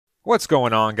What's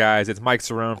going on, guys? It's Mike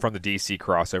Cerrone from the DC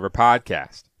Crossover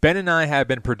Podcast. Ben and I have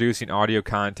been producing audio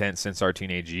content since our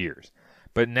teenage years.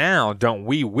 But now, don't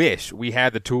we wish we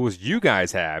had the tools you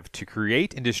guys have to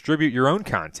create and distribute your own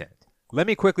content? Let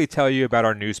me quickly tell you about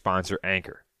our new sponsor,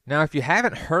 Anchor. Now, if you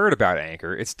haven't heard about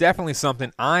Anchor, it's definitely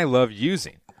something I love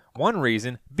using. One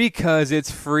reason, because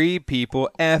it's free, people,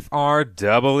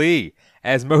 F-R-E-E.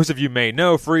 As most of you may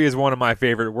know, free is one of my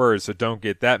favorite words, so don't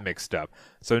get that mixed up.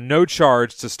 So no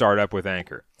charge to start up with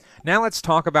Anchor. Now let's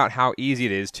talk about how easy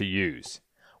it is to use.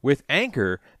 With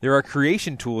Anchor, there are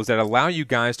creation tools that allow you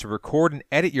guys to record and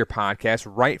edit your podcast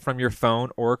right from your phone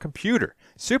or computer.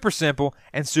 Super simple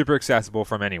and super accessible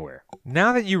from anywhere.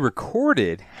 Now that you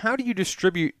recorded, how do you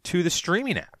distribute to the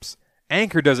streaming apps?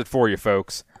 Anchor does it for you,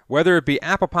 folks. Whether it be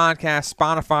Apple Podcasts,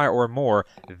 Spotify, or more,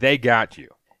 they got you.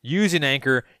 Using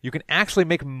Anchor, you can actually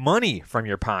make money from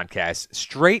your podcast.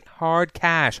 Straight hard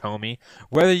cash, homie.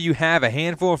 Whether you have a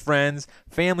handful of friends,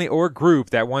 family, or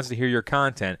group that wants to hear your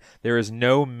content, there is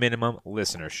no minimum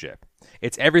listenership.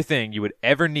 It's everything you would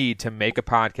ever need to make a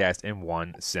podcast in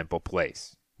one simple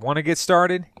place. Want to get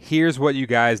started? Here's what you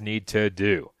guys need to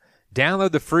do.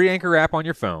 Download the free Anchor app on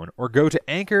your phone or go to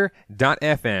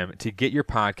anchor.fm to get your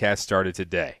podcast started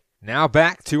today. Now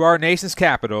back to our nation's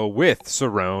capital with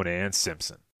Cerrone and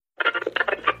Simpson.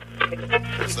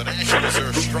 As the Nationals are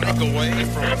a strike away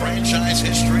from franchise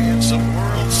history and some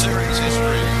World Series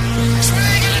history.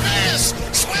 Swing and a miss!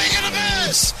 Swing and a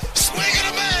miss! Swing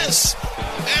and a miss!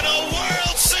 And a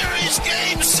World Series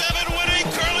Game 7 winning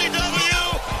Curly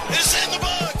W is in the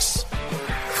books!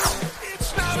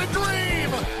 It's not a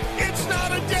dream! It's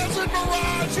not a desert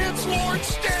mirage! It's Lord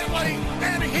Stanley!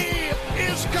 And he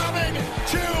is coming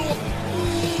to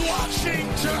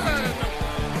Washington!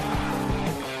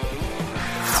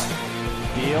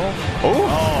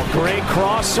 Oh, great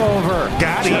crossover.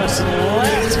 Got him. Just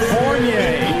left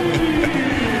Fournier.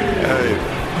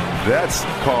 That's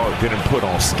called getting put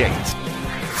on skates.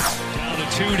 Down to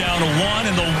 2, down to 1,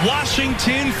 and the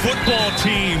Washington football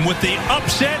team with the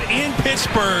upset in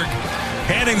Pittsburgh,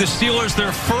 handing the Steelers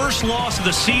their first loss of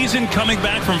the season, coming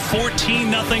back from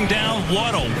 14-0 down.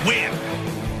 What a win.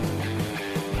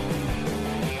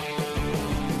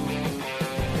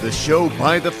 The show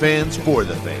by the fans for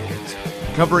the fans,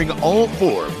 covering all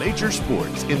 4 major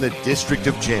sports in the District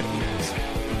of Champions.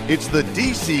 It's the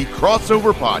DC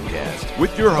Crossover Podcast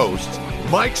with your hosts,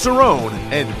 Mike Cerrone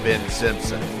and Ben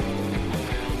Simpson.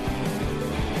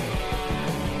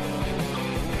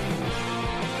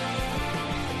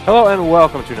 Hello and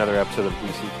welcome to another episode of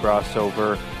DC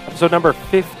Crossover, episode number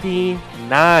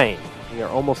 59. We are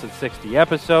almost at 60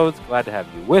 episodes. Glad to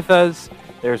have you with us.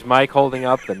 There's Mike holding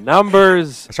up the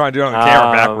numbers. I was trying to do it on the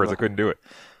camera backwards. I couldn't do it.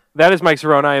 That is Mike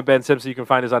Cerrone. I am Ben Simpson. You can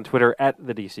find us on Twitter at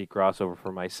the DC Crossover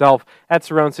for myself, at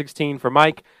Cerrone16 for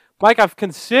Mike. Mike, I've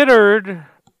considered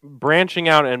branching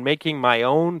out and making my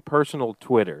own personal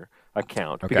Twitter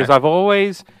account because I've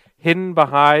always hidden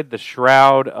behind the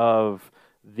shroud of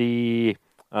the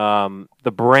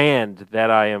brand that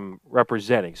I am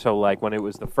representing. So, like when it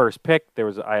was the first pick,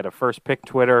 I had a first pick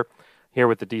Twitter. Here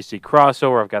with the DC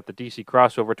Crossover, I've got the DC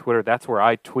Crossover Twitter. That's where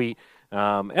I tweet.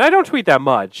 And I don't tweet that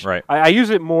much. Right. I use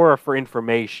it more for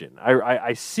information.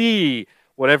 I see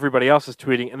what everybody else is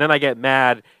tweeting, and then I get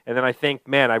mad, and then I think,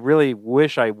 man, I really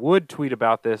wish I would tweet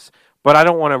about this, but I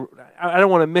don't want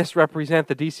to misrepresent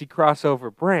the DC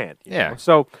Crossover brand. You know?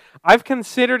 So I've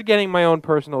considered getting my own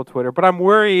personal Twitter, but I'm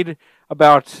worried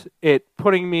about it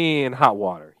putting me in hot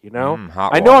water. You know,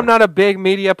 I know I'm not a big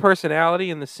media personality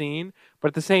in the scene, but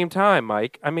at the same time,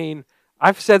 Mike, I mean,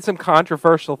 I've said some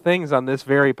controversial things on this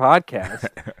very podcast,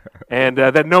 and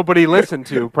that nobody listened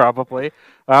to probably.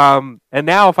 And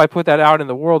now if I put that out in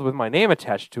the world with my name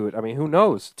attached to it, I mean, who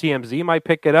knows? TMZ might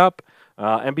pick it up.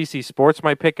 NBC Sports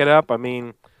might pick it up. I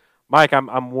mean, Mike,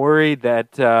 I'm worried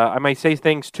that I might say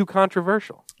things too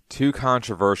controversial. Too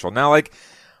controversial. Now, like,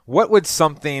 what would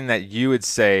something that you would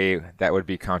say that would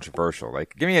be controversial?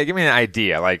 Like, give me an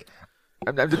idea. Like,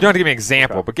 you don't have to give me an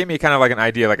example, but give me kind of like an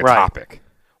idea, like a topic.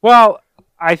 Well,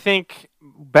 I think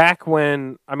back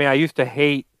when, I used to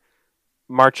hate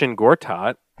Marcin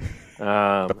Gortat.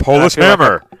 The Polish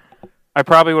Hammer. I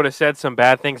probably would have said some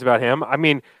bad things about him. I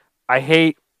mean, I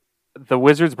hate the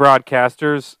Wizards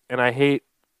broadcasters, and I hate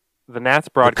the Nats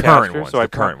broadcasters. The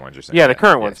current ones, you're saying. Yeah, the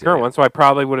current ones. So I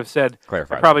probably would have said,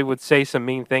 would say some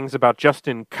mean things about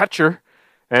Justin Kutcher.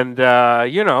 And,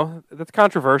 that's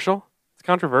controversial. It's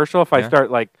controversial if I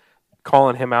start, like,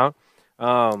 calling him out.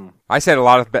 I said a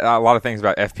lot of things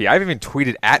about FP. I've even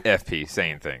tweeted at FP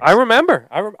saying things. I remember.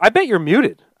 I bet you're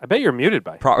muted. I bet you're muted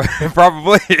by him.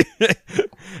 Probably.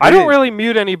 I don't really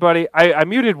mute anybody. I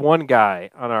muted one guy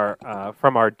on our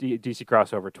from our DC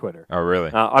Crossover Twitter. Oh,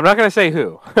 really? I'm not going to say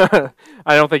who.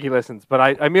 I don't think he listens, but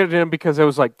I muted him because I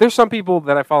was like, there's some people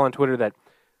that I follow on Twitter that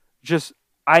just,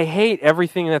 I hate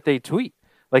everything that they tweet.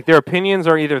 Like, their opinions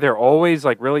are either they're always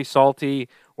like really salty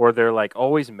or they're like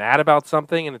always mad about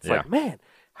something. And it's like, man,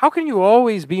 how can you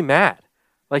always be mad?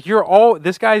 Like,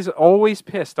 this guy's always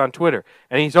pissed on Twitter,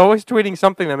 and he's always tweeting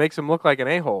something that makes him look like an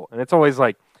a-hole. And it's always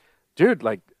like, dude,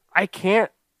 like, I can't,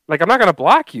 like, I'm not going to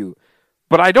block you,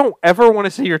 but I don't ever want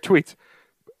to see your tweets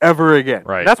ever again.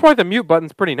 Right. That's why the mute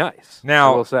button's pretty nice.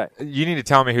 Now, I will say. You need to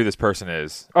tell me who this person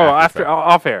is. Off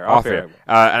air. And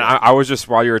I was just,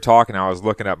 while you were talking, I was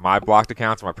looking up my blocked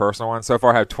accounts, my personal ones. So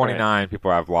far, I have 29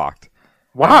 people I've blocked.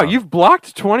 Wow, you've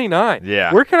blocked 29.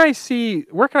 Yeah. Where can I see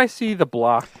the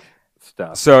block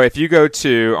stuff? So if you go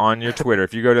to, on your Twitter,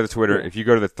 if you go to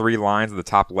the 3 lines at the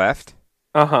top left,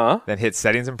 then hit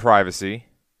settings and privacy,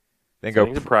 then go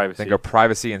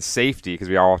privacy and safety, because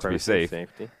we all have to be safe.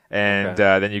 And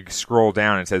then you scroll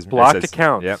down and it says blocked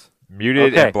accounts. Yep.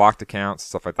 Muted and blocked accounts,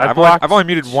 stuff like that. I've only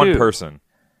muted 1 person.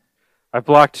 I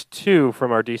blocked 2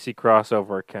 from our DC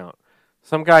Crossover account.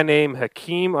 Some guy named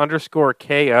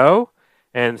Hakeem_KO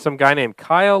and some guy named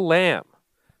Kyle Lamb.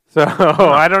 So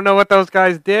I don't know what those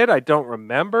guys did. I don't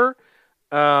remember.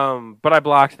 But I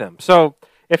blocked them. So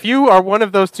if you are one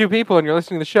of those 2 people and you're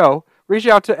listening to the show, reach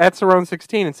out to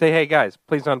 @Cerrone16 and say, hey, guys,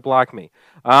 please unblock me.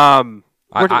 I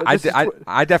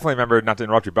definitely remember, not to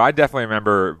interrupt you, but I definitely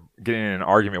remember getting in an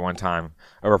argument one time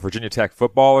over Virginia Tech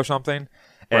football or something.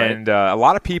 Right. And a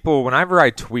lot of people, whenever I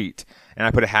tweet and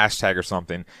I put a hashtag or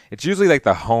something, it's usually like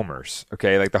the homers,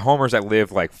 okay? Like the homers that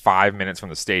live like 5 minutes from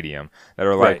the stadium that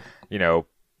are like, you know,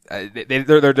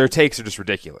 their takes are just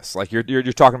ridiculous. Like you're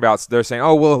talking about, they're saying,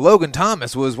 oh well, Logan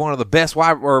Thomas was one of the best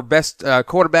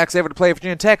quarterbacks ever to play at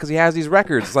Virginia Tech because he has these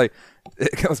records. It's like,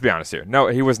 let's be honest here. No,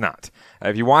 he was not.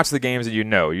 If you watch the games that you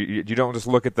don't just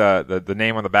look at the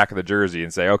name on the back of the jersey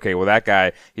and say, okay, well that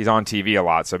guy, he's on TV a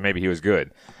lot, so maybe he was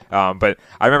good. But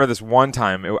I remember this one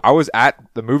time, I was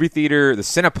at the movie theater, the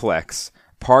Cineplex.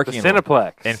 In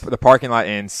the parking lot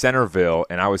in Centerville,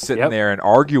 and I was sitting there and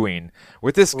arguing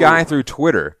with this guy through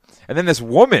Twitter, and then this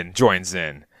woman joins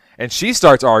in, and she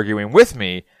starts arguing with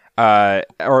me,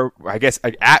 or I guess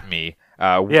at me,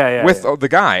 with the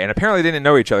guy, and apparently they didn't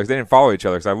know each other, 'cause they didn't follow each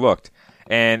other, because I looked,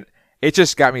 and it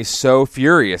just got me so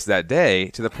furious that day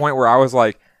to the point where I was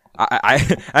like,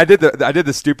 I did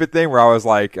the stupid thing where I was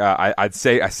like, I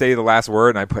say the last word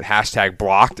and I put hashtag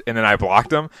blocked, and then I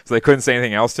blocked them so they couldn't say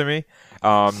anything else to me.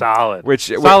 Solid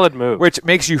move. Which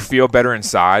makes you feel better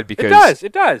inside because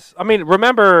it does. I mean,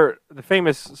 remember the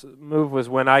famous move was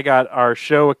when I got our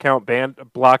show account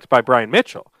blocked by Brian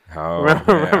Mitchell. Oh,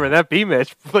 remember that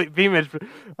B-Mitch from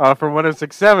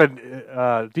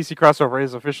 106.7 DC Crossover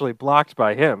is officially blocked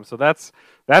by him. So that's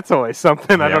always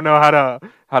something. Yep. I don't know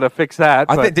how to fix that.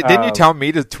 Didn't you tell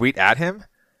me to tweet at him?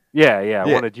 Yeah.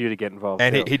 I wanted you to get involved.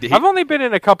 And I've only been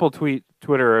in a couple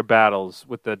Twitter battles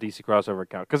with the DC Crossover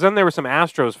account, because then there were some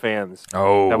Astros fans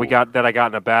that I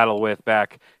got in a battle with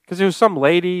back, because there was some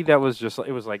lady that was just,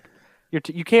 it was like,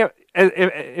 you can't,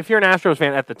 if you're an Astros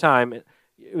fan at the time, it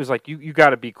was like you got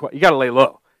to be quiet, you got to lay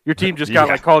low. Your team just got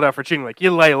like called out for cheating, like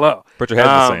you lay low. Put your head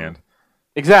in the sand.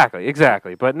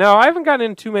 Exactly. But no, I haven't gotten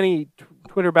in too many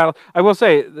Twitter battles. I will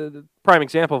say the prime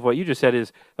example of what you just said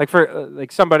is like for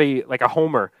like somebody like a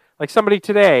homer, like somebody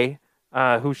today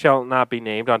who shall not be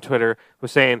named on Twitter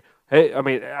was saying, hey, I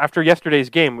mean, after yesterday's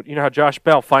game, you know how Josh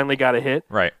Bell finally got a hit?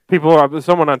 Right.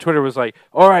 Someone on Twitter was like,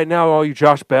 all right, now all you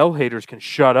Josh Bell haters can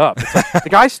shut up. It's like, the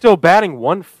guy's still batting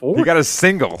 140. He got a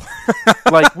single.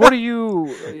 Like, what are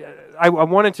you? I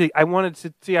wanted to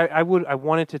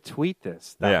tweet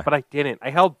this, but I didn't.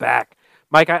 I held back.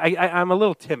 Mike, I'm a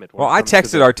little timid. Well, I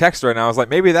texted our texter, and I was like,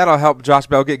 maybe that'll help Josh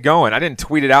Bell get going. I didn't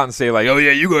tweet it out and say, like, oh,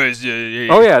 yeah, you guys.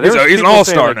 He's an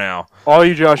all-star like, now. All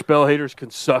you Josh Bell haters can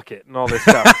suck it and all this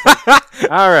stuff.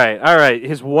 All right.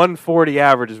 His 140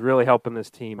 average is really helping this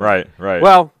team. Right.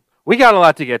 Well, we got a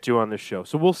lot to get to on this show,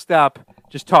 so we'll stop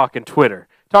just talking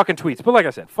tweets. But like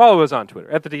I said, follow us on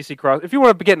Twitter, @the DC If you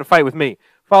want to get in a fight with me,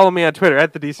 follow me on Twitter,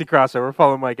 @the DC Crossover.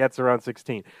 Follow Mike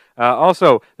 @Cerrone16.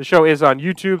 Also, the show is on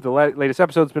YouTube. The latest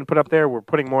episode's been put up there. We're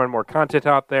putting more and more content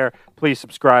out there. Please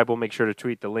subscribe. We'll make sure to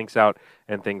tweet the links out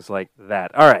and things like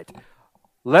that. All right.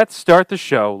 Let's start the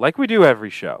show, like we do every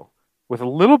show, with a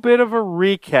little bit of a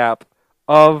recap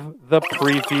of the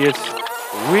previous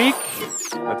week.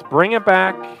 Let's bring it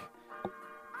back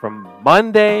from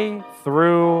Monday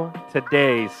through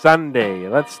today, Sunday.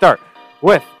 Let's start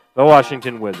with the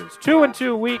Washington Wizards.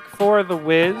 2-2 week for the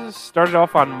Wiz. Started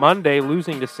off on Monday,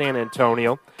 losing to San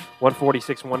Antonio,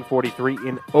 146-143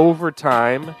 in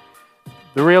overtime.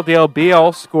 The real deal,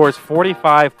 BL scores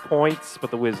 45 points,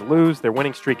 but the Wiz lose. Their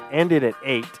winning streak ended at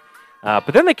 8. But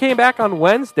then they came back on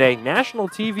Wednesday, national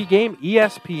TV game,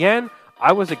 ESPN.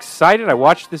 I was excited. I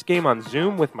watched this game on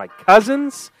Zoom with my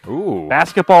cousins,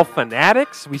 basketball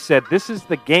fanatics. We said this is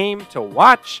the game to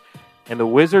watch, and the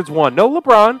Wizards won. No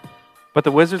LeBron, but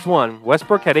the Wizards won.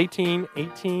 Westbrook had 18,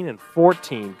 and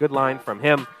 14. Good line from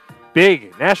him.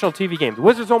 Big national TV game. The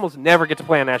Wizards almost never get to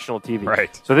play on national TV.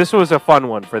 Right. So this was a fun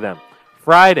one for them.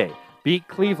 Friday, beat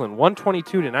Cleveland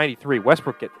 122-93.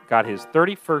 Westbrook got his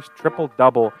 31st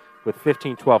triple-double with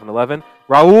 15, 12, and 11.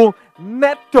 Raul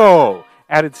Neto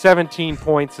added 17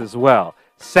 points as well.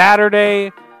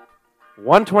 Saturday,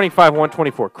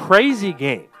 125-124. Crazy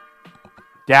game.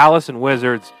 Dallas and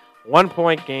Wizards,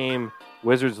 1-point game.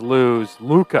 Wizards lose.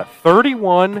 Luka,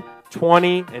 31,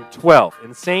 20, and 12.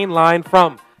 Insane line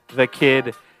from the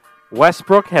kid.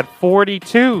 Westbrook had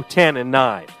 42, 10, and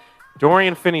 9.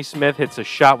 Dorian Finney-Smith hits a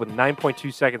shot with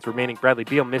 9.2 seconds remaining. Bradley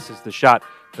Beal misses the shot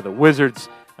for the Wizards.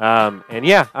 And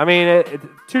yeah, I mean,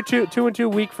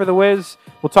 2-2 week for the Wiz.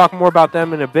 We'll talk more about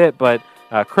them in a bit, but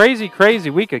crazy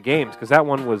week of games because that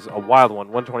one was a wild one,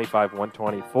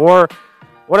 125-124.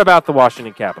 What about the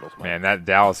Washington Capitals, Mike? Man, that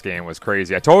Dallas game was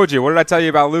crazy. I told you. What did I tell you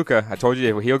about Luka? I told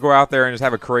you he'll go out there and just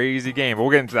have a crazy game. But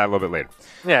we'll get into that a little bit later.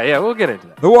 Yeah, we'll get into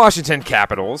that. The Washington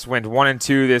Capitals went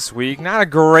 1-2 this week. Not a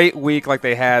great week like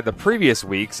they had the previous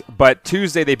weeks, but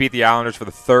Tuesday they beat the Islanders for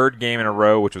the third game in a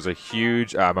row, which was a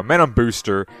huge momentum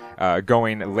booster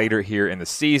going later here in the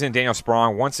season. Daniel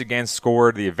Sprong once again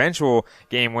scored the eventual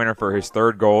game winner for his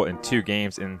third goal in 2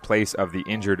 games in place of the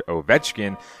injured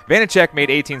Ovechkin. Vanacek made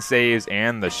 18 saves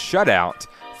and the shutout.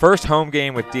 First home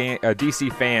game with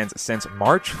DC fans since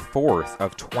March 4th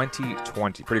of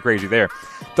 2020. Pretty crazy there.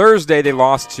 Thursday, they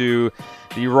lost to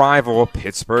the rival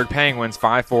Pittsburgh Penguins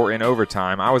 5-4 in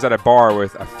overtime. I was at a bar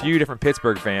with a few different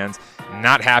Pittsburgh fans,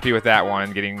 not happy with that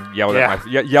one, getting yelled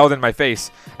in my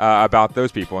face about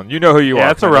those people. And you know who you are.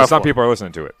 That's a rough Some one. people are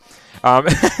listening to it.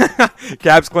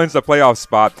 Caps clinched a playoff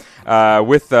spot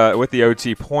with the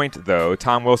OT point, though.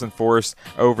 Tom Wilson forced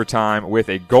overtime with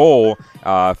a goal,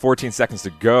 14 seconds to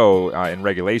go in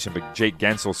regulation, but Jake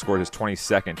Gensel scored his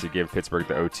 22nd to give Pittsburgh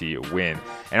the OT win.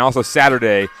 And also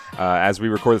Saturday, as we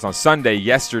record this on Sunday,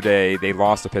 yesterday they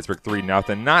lost to Pittsburgh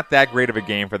 3-0. Not that great of a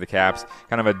game for the Caps,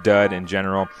 kind of a dud in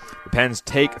general. The Pens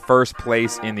take first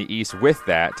place in the East with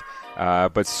that.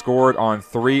 But scored on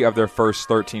 3 of their first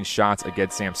 13 shots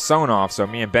against Samsonov. So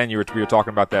me and Ben, we were talking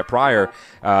about that prior,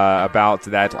 about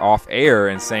that off air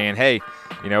and saying, hey,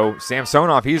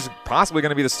 Samsonov, he's possibly going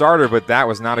to be the starter, but that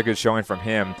was not a good showing from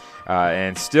him.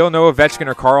 And still no Ovechkin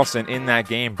or Karlsson in that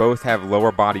game. Both have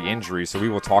lower body injuries, so we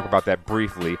will talk about that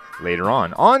briefly later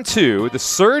on. On to the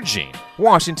surging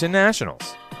Washington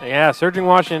Nationals. Yeah, surging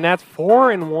Washington Nats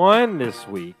 4-1 this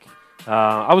week.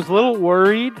 I was a little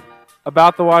worried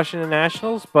about the Washington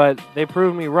Nationals, but they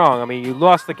proved me wrong. I mean, you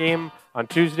lost the game on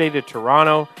Tuesday to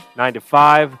Toronto,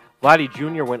 9-5. Vladdy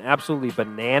Jr. went absolutely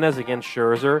bananas against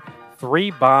Scherzer.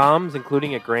 3 bombs,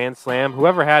 including a grand slam.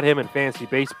 Whoever had him in fantasy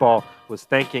baseball was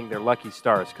thanking their lucky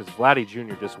stars because Vladdy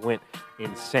Jr. just went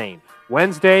insane.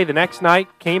 Wednesday, the next night,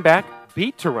 came back,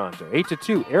 beat Toronto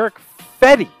 8-2. Eric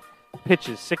Fetty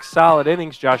pitches 6 solid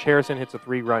innings. Josh Harrison hits a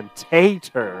 3-run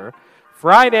tater.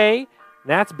 Friday,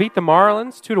 Nats beat the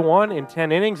Marlins 2-1 in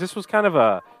 10 innings. This was kind of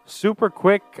a super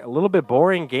quick, a little bit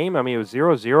boring game. I mean, it was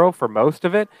 0-0 for most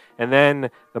of it. And then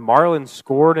the Marlins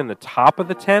scored in the top of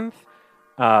the 10th.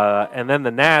 And then the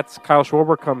Nats, Kyle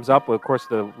Schwarber comes up with, of course,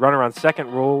 the runner on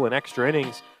second rule in extra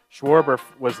innings. Schwarber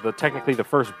was technically the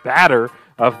first batter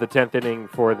of the 10th inning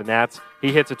for the Nats.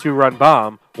 He hits a 2-run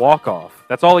bomb, walk-off.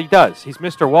 That's all he does. He's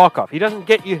Mr. Walk-off. He doesn't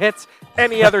get you hits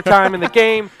any other time in the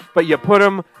game, but you put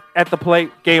him at the plate,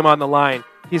 game on the line,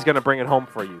 he's going to bring it home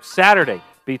for you. Saturday,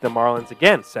 beat the Marlins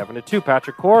again, 7-2.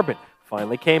 Patrick Corbin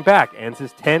finally came back, ends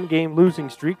his 10-game losing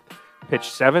streak,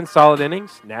 pitched 7 solid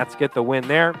innings. Nats get the win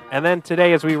there. And then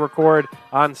today, as we record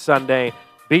on Sunday,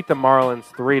 beat the Marlins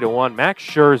 3-1. Max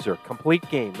Scherzer, complete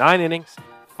game, 9 innings,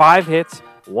 5 hits,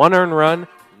 1 earned run,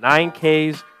 9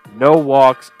 Ks, no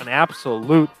walks, an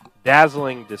absolute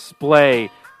dazzling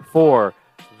display for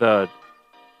the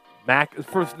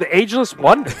ageless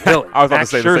wonder, really. I was about Max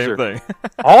to say Scherzer. the same thing.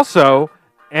 Also,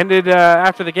 ended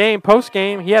after the game,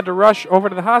 post-game, he had to rush over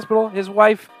to the hospital. His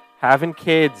wife having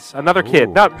kids, another kid,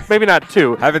 maybe not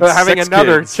 2, having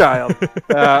another kids. child,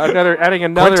 adding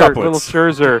another Quintuplets. little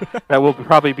Scherzer that we'll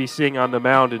probably be seeing on the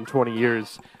mound in 20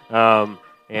 years.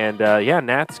 And,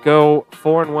 Nats go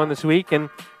 4-1 this week. And,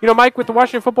 Mike, with the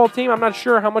Washington football team, I'm not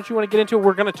sure how much you want to get into it.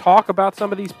 We're going to talk about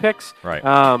some of these picks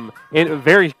very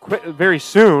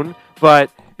soon.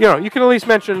 But, you can at least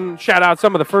shout out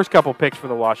some of the first couple picks for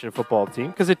the Washington football team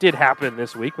because it did happen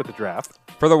this week with the draft.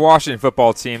 For the Washington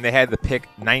football team, they had the pick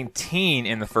 19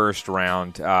 in the first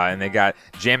round, and they got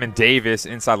Jamin Davis,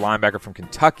 inside linebacker from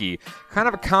Kentucky. Kind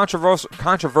of a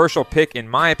controversial pick, in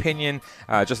my opinion,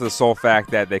 just the sole fact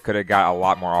that they could have got a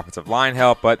lot more offensive line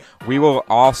help, but we will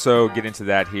also get into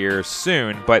that here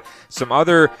soon. But some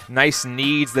other nice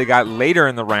needs they got later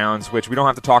in the rounds, which we don't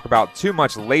have to talk about too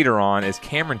much later on, is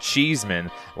Cameron Cheeseman.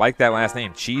 Like that last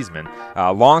name, Cheeseman.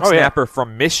 Long snapper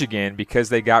from Michigan, because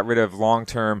they got rid of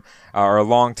long-time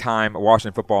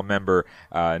Washington football member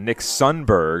Nick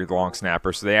Sundberg, the long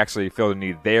snapper. So they actually filled a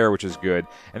need there, which is good.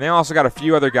 And they also got a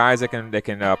few other guys that can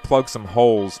plug some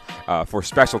holes for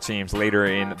special teams later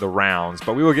in the rounds.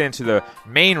 But we will get into the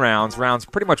main rounds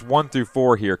pretty much 1 through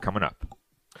 4 here coming up.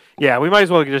 Yeah, we might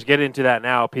as well just get into that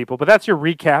now, people. But that's your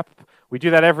recap. We do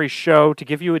that every show to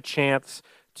give you a chance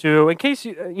to, in case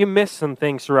you miss some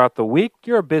things throughout the week.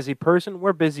 You're a busy person.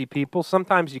 We're busy people.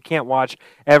 Sometimes you can't watch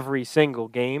every single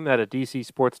game that a DC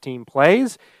sports team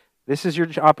plays. This is your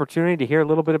opportunity to hear a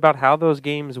little bit about how those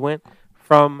games went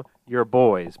from your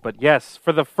boys. But yes,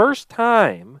 for the first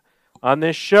time on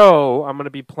this show, I'm going to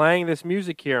be playing this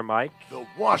music here, Mike. The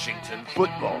Washington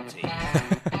football team.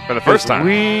 For the first time.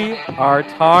 We are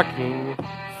talking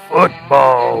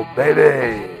football,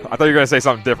 baby. I thought you were going to say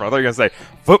something different. I thought you were going to say,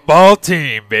 football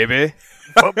team, baby.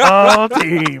 Football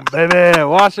team, baby.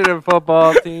 Washington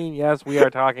football team. Yes, we are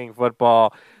talking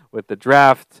football with the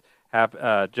draft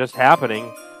just happening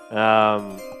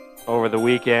over the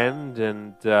weekend.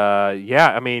 And,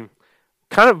 kind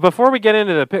of before we get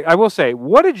into the pick, I will say,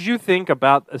 what did you think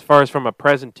about, as far as from a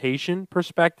presentation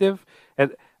perspective?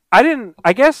 And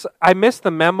I guess I missed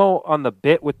the memo on the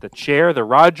bit with the chair, the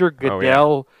Roger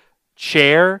Goodell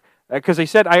chair. Because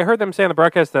I heard them say on the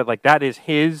broadcast that that is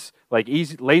his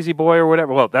easy lazy boy or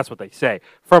whatever. Well, that's what they say,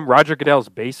 from Roger Goodell's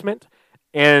basement.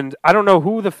 And I don't know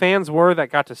who the fans were that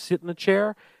got to sit in the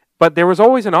chair, but there was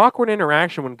always an awkward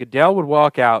interaction when Goodell would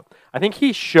walk out. I think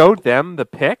he showed them the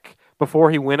pick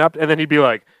before he went up, and then he'd be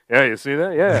like, "Yeah, you see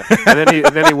that? Yeah."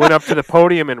 and then he went up to the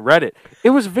podium and read it.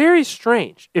 It was very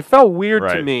strange. It felt weird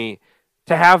to me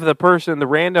to have the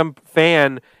random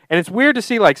fan. And it's weird to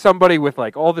see somebody with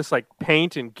all this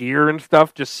paint and gear and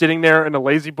stuff just sitting there in a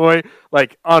lazy boy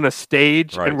on a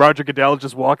stage, and Roger Goodell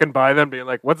just walking by them being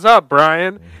like, "What's up,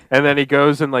 Brian?" And then he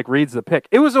goes and reads the pick.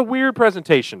 It was a weird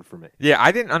presentation for me. Yeah,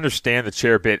 I didn't understand the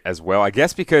chair bit as well. I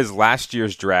guess because last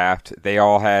year's draft they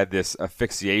all had this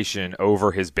asphyxiation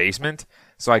over his basement.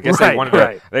 So I guess they wanted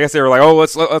to. I guess they were like, "Oh,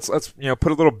 let's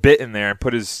put a little bit in there and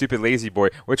put his stupid lazy boy,"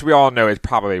 which we all know it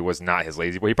probably was not his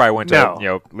lazy boy. He probably went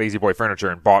to Lazy Boy Furniture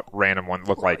and bought random one that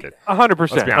looked like it. 100%.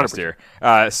 Let's be honest here.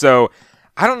 So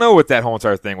I don't know what that whole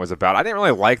entire thing was about. I didn't really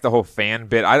like the whole fan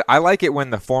bit. I like it when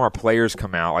the former players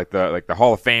come out, like the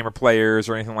Hall of Famer players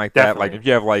or anything like that. Like if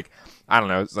you have I don't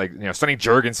know, it's Sonny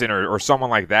Jurgensen or someone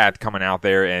like that coming out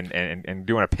there and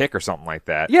doing a pick or something like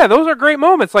that. Yeah, those are great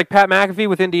moments. Like Pat McAfee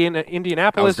with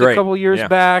Indianapolis a couple years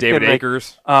back. David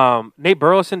Akers. Nate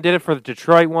Burleson did it for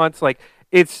Detroit once.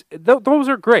 Those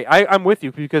are great. I'm with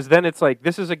you, because then it's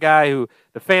this is a guy who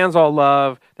the fans all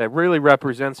love, that really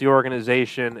represents the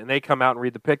organization, and they come out and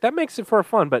read the pick. That makes it for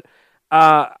fun. But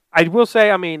I will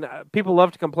say, people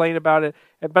love to complain about it,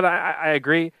 but I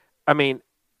agree.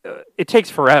 It takes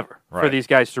forever for these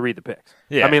guys to read the picks.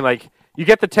 Yeah. You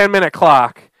get the 10-minute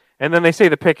clock, and then they say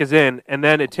the pick is in, and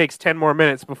then it takes 10 more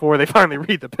minutes before they finally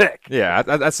read the pick. Yeah,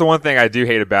 that's the one thing I do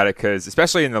hate about it, because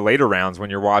especially in the later rounds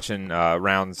when you're watching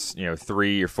rounds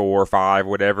 3 or 4 or 5,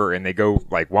 whatever, and they go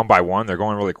one by one, they're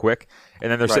going really quick,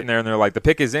 and then they're sitting there and they're like, the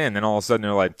pick is in, and all of a sudden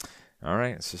they're like, all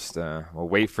right, it's just we'll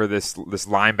wait for this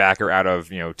linebacker out of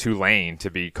Tulane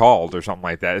to be called or something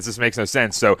like that. It just makes no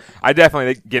sense. So I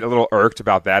definitely get a little irked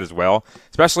about that as well,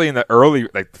 especially in the early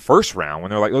first round when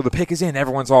they're like, "Oh, the pick is in."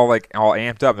 Everyone's all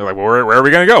amped up. And they're like, "Well, where are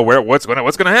we gonna go? What's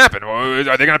gonna happen?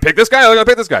 Are they gonna pick this guy? Are they gonna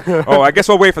pick this guy?" Oh, I guess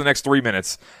we'll wait for the next 3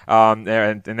 minutes. And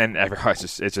then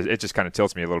it just kind of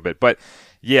tilts me a little bit, but.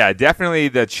 Yeah, definitely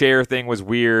the chair thing was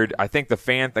weird. I think the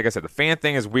fan thing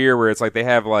is weird, where it's they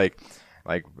have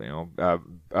a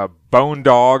bone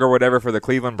dog or whatever for the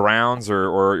Cleveland Browns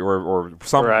or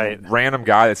some random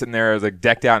guy that's sitting there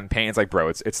decked out in paint. It's bro,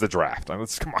 it's the draft.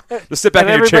 Come on, just sit back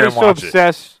in your chair and watch it.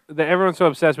 Everyone's so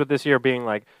obsessed with this year being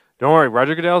don't worry,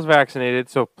 Roger Goodell's vaccinated,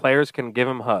 so players can give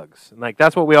him hugs. And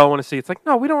that's what we all want to see. It's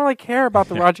no, we don't really care about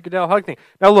the Roger Goodell hug thing.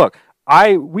 Now look,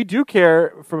 we do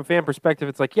care from a fan perspective.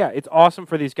 It's it's awesome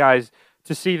for these guys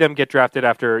to see them get drafted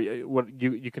after what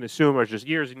you can assume are just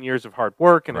years and years of hard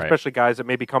work, and especially guys that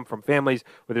maybe come from families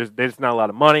where there's not a lot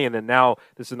of money, and then now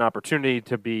this is an opportunity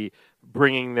to be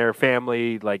bringing their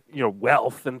family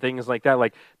wealth and things like that.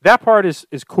 Like that part is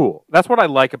cool. That's what I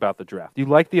like about the draft. You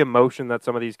like the emotion that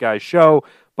some of these guys show,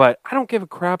 but I don't give a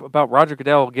crap about Roger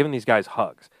Goodell giving these guys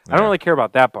hugs. I don't really care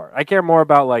about that part. I care more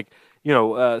about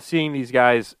seeing these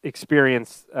guys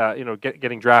experience,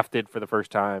 getting drafted for the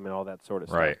first time and all that sort of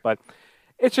stuff. Right. But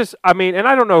it's just, and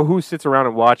I don't know who sits around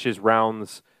and watches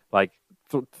rounds like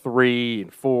 3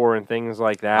 and 4 and things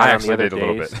like that. I actually did days. a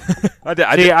little bit. I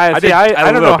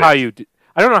don't know how you do.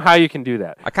 I don't know how you can do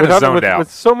that. I kind of zoned out.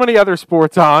 With so many other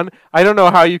sports on, I don't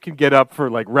know how you can get up for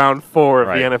like round 4 of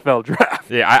the NFL draft.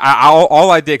 Yeah,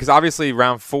 all I did, because obviously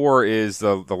round 4 is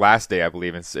the last day, I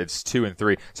believe. It's 2 and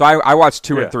 3. So I watched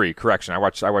 2 and 3. Correction, I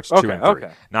watched 2 and 3.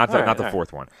 Okay. Not the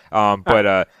fourth one.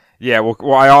 But yeah,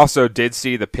 well, I also did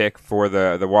see the pick for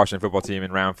the Washington football team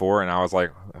in round 4, and I was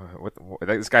like, what,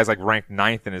 this guy's like ranked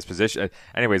 9th in his position.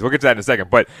 Anyways, we'll get to that in a second.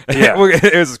 But yeah,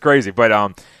 it was crazy.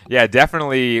 But yeah,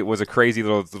 definitely was a crazy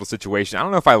little situation. I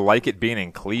don't know if I like it being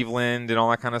in Cleveland and all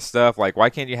that kind of stuff. Like, why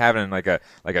can't you have it in like a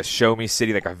show me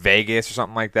city, like a Vegas or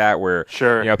something like that, where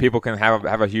people can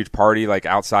have a huge party like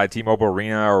outside T-Mobile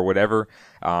Arena or whatever.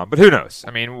 But who knows?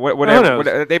 I mean,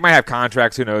 whatever they might have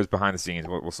contracts. Who knows behind the scenes?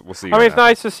 We'll see. I mean, it's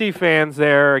nice to see fans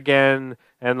there again,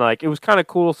 and like it was kind of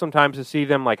cool sometimes to see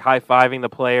them like high-fiving the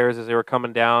players as they were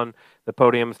coming down the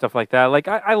podium and stuff like that. Like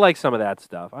I like some of that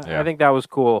stuff. I think that was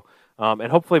cool.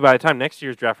 And hopefully by the time next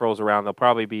year's draft rolls around, they'll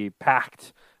probably be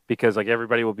packed because like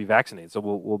everybody will be vaccinated, so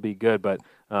we'll be good. But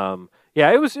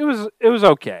yeah, it was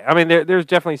okay. I mean, there's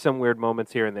definitely some weird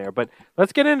moments here and there, but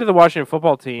let's get into the Washington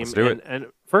football team. Let's do it. And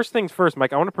first things first,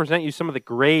 Mike, I want to present you some of the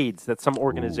grades that some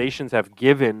organizations have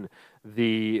given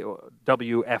the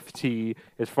WFT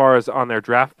as far as on their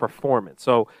draft performance.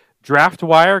 So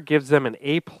DraftWire gives them an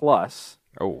A+.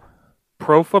 Oh.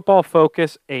 Pro Football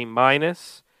Focus A-,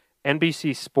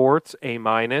 NBC Sports A-,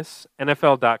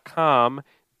 NFL.com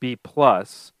B+,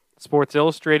 Sports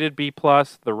Illustrated B+,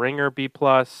 The Ringer B+,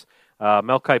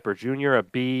 Mel Kiper Jr. a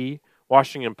B,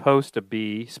 Washington Post a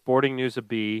B, Sporting News a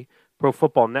B, Pro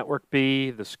Football Network B,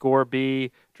 The Score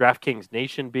B, DraftKings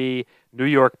Nation B, New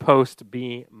York Post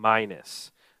B-.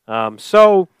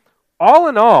 So all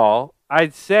in all,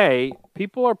 I'd say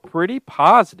people are pretty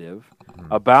positive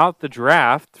about the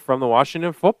draft from the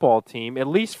Washington football team, at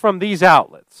least from these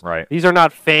outlets. Right. These are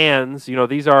not fans.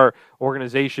 These are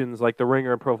organizations like The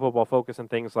Ringer and Pro Football Focus and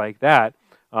things like that.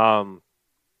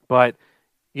 But,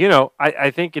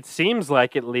 I think it seems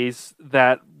like at least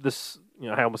that this,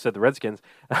 I almost said the Redskins,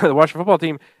 the Washington football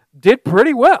team did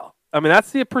pretty well. I mean,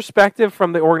 that's the perspective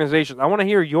from the organization. I want to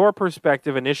hear your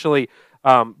perspective initially.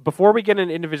 Before we get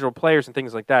into individual players and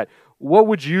things like that, what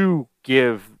would you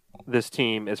give this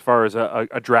team as far as a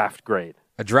draft grade?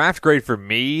 A draft grade for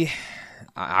me,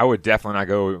 I would definitely not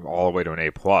go all the way to an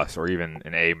A+ or even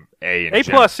an A.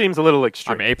 A+ seems a little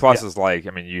extreme. I mean, A+ is like,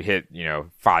 you hit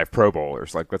 5 Pro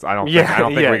Bowlers. Like, I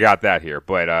don't think we got that here.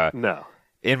 But no.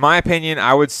 In my opinion,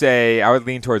 I would say I would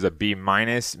lean towards a B-,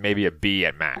 maybe a B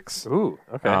at max. Ooh,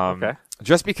 okay.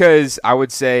 Just because I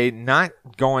would say not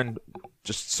going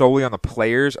just solely on the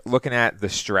players, looking at the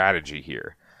strategy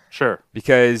here. Sure.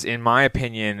 Because in my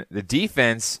opinion, the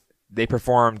defense, they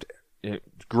performed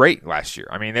great last year.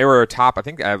 I mean, they were a top, I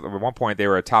think at one point they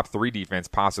were a top 3 defense,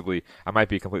 possibly. I might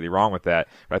be completely wrong with that,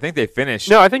 but I think they finished.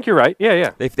 No, I think you're right.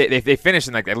 Yeah. They finished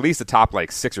in like at least the top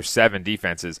like 6 or 7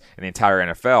 defenses in the entire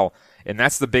NFL. And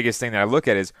that's the biggest thing that I look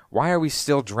at is why are we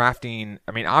still drafting?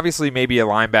 I mean, obviously maybe a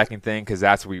linebacking thing because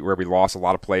that's where we lost a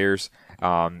lot of players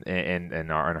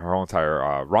in our whole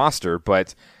entire roster.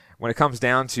 But when it comes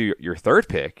down to your third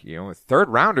pick, third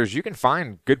rounders, you can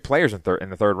find good players in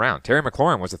the third round. Terry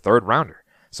McLaurin was a third rounder.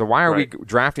 So why are we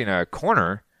drafting a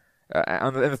corner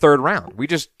in the third round? We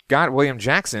just got William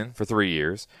Jackson for 3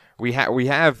 years. We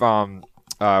have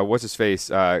what's his face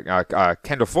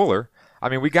Kendall Fuller. I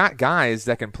mean, we got guys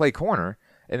that can play corner,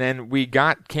 and then we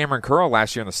got Cameron Curl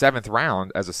last year in the 7th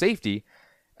round as a safety.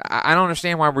 I don't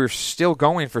understand why we're still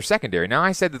going for secondary. Now,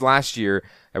 I said that last year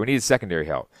that we needed secondary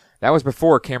help. That was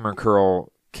before Cameron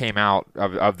Curl came out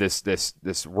of this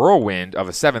whirlwind of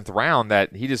a 7th round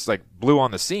that he just like blew on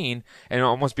the scene and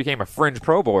almost became a fringe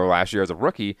Pro Bowler last year as a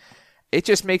rookie. It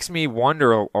just makes me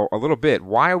wonder a little bit,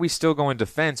 why are we still going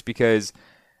defense? Because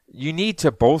you need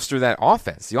to bolster that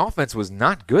offense. The offense was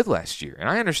not good last year. And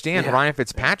I understand Ryan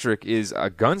Fitzpatrick is a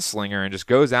gunslinger and just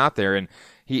goes out there and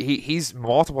he's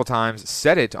multiple times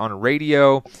said it on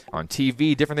radio, on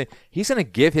TV, different things. He's going to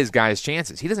give his guys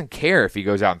chances. He doesn't care if he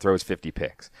goes out and throws 50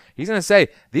 picks. He's going to say,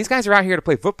 these guys are out here to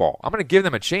play football. I'm going to give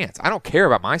them a chance. I don't care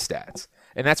about my stats.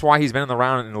 And that's why he's been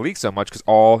in the league so much, because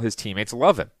all his teammates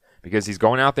love him, because he's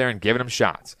going out there and giving them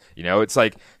shots. It's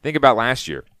like, think about last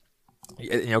year.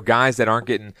 Guys that aren't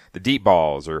getting the deep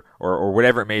balls or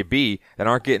whatever it may be, that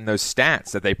aren't getting those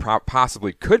stats that they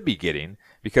possibly could be getting,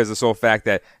 because of the sole fact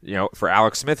that, for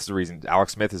Alex Smith's reason,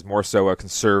 Alex Smith is more so a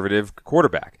conservative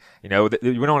quarterback. We don't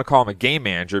want to call him a game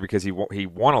manager because he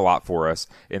won a lot for us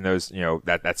in those,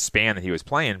 that span that he was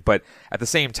playing. But at the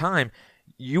same time,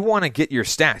 you want to get your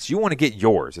stats. You want to get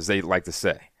yours, as they like to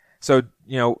say. So,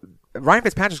 Ryan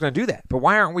Fitzpatrick's going to do that. But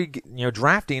why aren't we,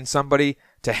 drafting somebody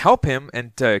to help him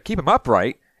and to keep him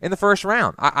upright in the first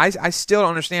round? I still don't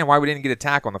understand why we didn't get a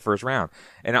tackle in the first round.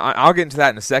 And I'll get into that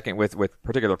in a second with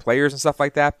particular players and stuff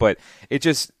like that. But I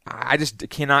just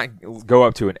cannot go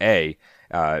up to an A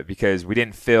because we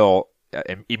didn't fill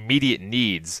immediate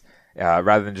needs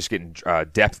rather than just getting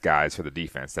depth guys for the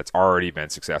defense that's already been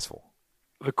successful.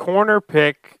 The corner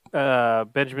pick,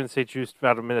 Benjamin St-Juste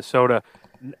out of Minnesota,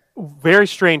 very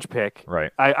strange pick.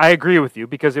 Right. I agree with you,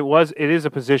 because it is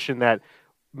a position that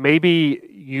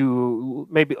you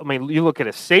look at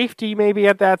a safety maybe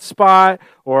at that spot,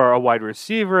 or a wide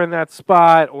receiver in that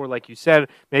spot, or like you said,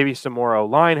 maybe some more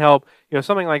O-line help,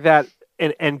 something like that.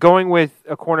 And going with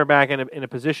a cornerback in a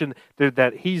position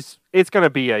that it's going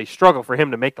to be a struggle for him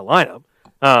to make the lineup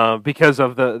because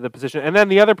of the position. And then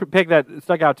the other pick that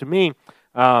stuck out to me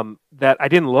that I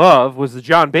didn't love was the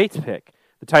John Bates pick,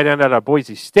 the tight end out of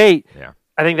Boise State. Yeah.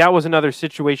 I think that was another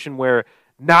situation where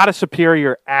not a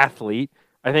superior athlete.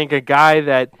 I think a guy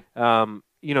that,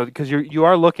 because you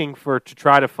are looking to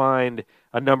try to find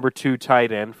a number 2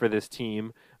 tight end for this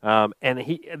team.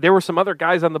 And there were some other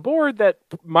guys on the board that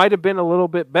might have been a little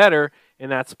bit better in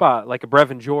that spot, like a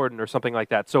Brevin Jordan or something like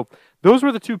that. So those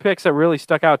were the 2 picks that really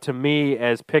stuck out to me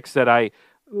as picks that a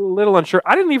little unsure.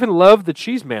 I didn't even love the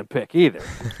Cheeseman pick either,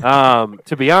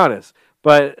 to be honest.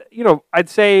 But, I'd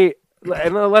say,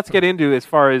 and let's get into as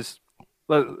far as,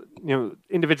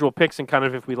 individual picks and kind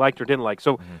of if we liked or didn't like.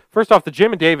 So first off, the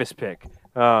Jamin Davis pick,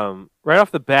 right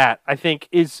off the bat, I think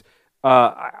is,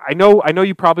 I know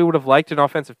you probably would have liked an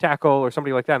offensive tackle or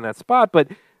somebody like that in that spot, but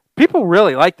people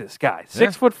really like this guy.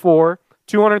 6'4",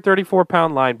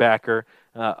 234-pound linebacker,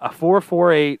 a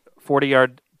 4.48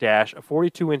 40-yard dash, a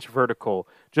 42-inch vertical,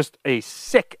 just a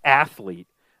sick athlete.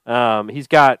 He's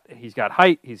got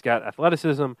height, he's got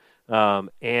athleticism,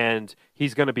 and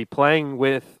he's going to be playing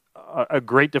with a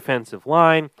great defensive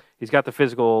line. He's got the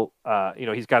physical,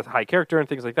 he's got high character and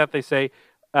things like that, they say.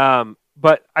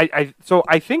 But I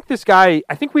think this guy,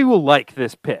 I think we will like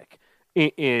this pick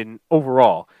in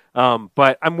overall.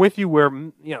 But I'm with you where,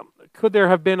 could there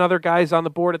have been other guys on the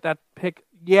board at that pick?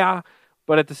 Yeah.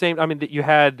 But at the same, you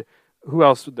had, who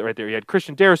else right there? You had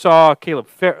Christian Darrisaw, Caleb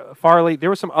Farley. There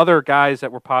were some other guys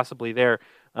that were possibly there.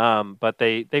 But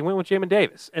they went with Jamin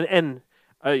Davis. And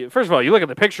first of all, you look at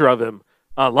the picture of him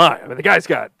online. The guy's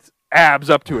got abs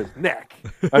up to his neck.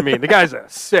 The guy's a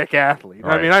sick athlete.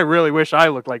 Right. I really wish I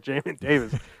looked like Jamin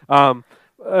Davis.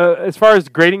 As far as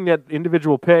grading that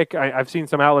individual pick, I've seen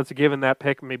some outlets giving that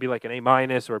pick maybe like an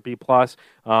A- or a B+.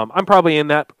 I'm probably in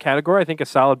that category. I think a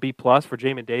solid B+ for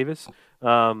Jamin Davis.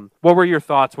 What were your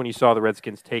thoughts when you saw the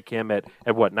Redskins take him at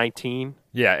what, 19?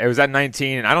 Yeah, it was at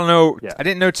 19, and I don't know. Yeah. I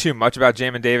didn't know too much about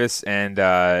Jamin Davis, and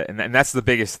that's the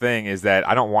biggest thing is that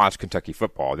I don't watch Kentucky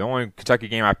football. The only Kentucky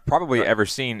game I've probably ever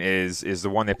seen is the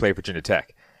one they play Virginia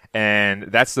Tech, and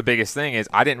that's the biggest thing is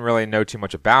I didn't really know too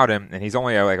much about him, and he's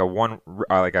only a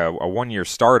 1 year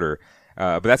starter.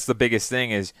 But that's the biggest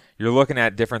thing is you're looking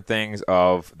at different things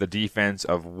of the defense,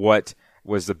 of what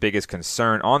was the biggest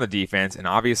concern on the defense, and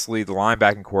obviously the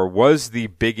linebacking core was the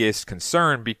biggest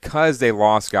concern because they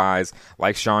lost guys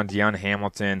like Sean Deion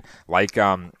Hamilton, like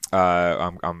I'm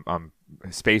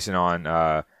spacing on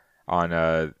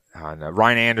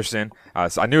Ryan Anderson.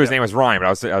 So I knew his name was Ryan,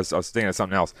 but I was thinking of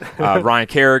something else. Ryan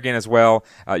Kerrigan as well.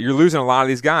 You're losing a lot of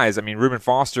these guys. Reuben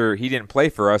Foster, he didn't play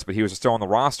for us, but he was still on the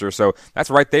roster. So that's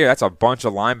right there. That's a bunch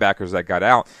of linebackers that got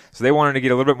out. So they wanted to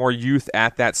get a little bit more youth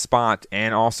at that spot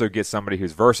and also get somebody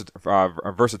whose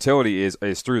versatility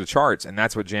is through the charts, and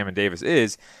that's what Jamin Davis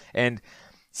is. And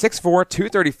 6'4",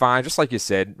 235, just like you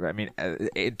said.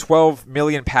 12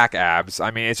 million pack abs.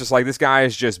 It's just like this guy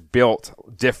is just built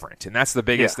different, and that's the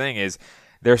biggest thing is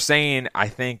they're saying, I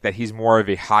think, that he's more of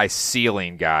a high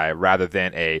ceiling guy rather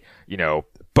than a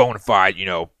bona fide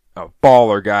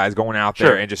baller guys going out there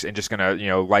Sure. and just gonna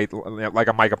like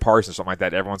a Micah Parsons or something like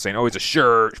that. Everyone's saying, oh, he's a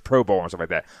sure Pro Bowler and stuff like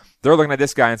that. They're looking at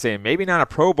this guy and saying maybe not a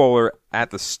Pro Bowler at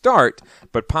the start,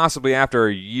 but possibly after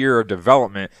a year of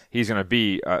development, he's going to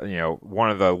be one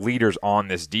of the leaders on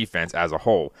this defense as a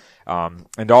whole.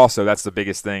 And also that's the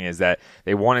biggest thing is that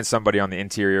they wanted somebody on the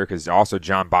interior because also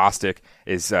John Bostic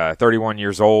is 31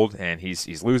 years old and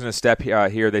he's losing a step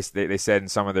here. They said in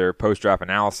some of their post draft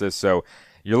analysis. So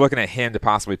you're looking at him to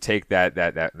possibly take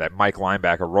that Mike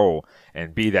linebacker role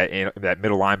and be that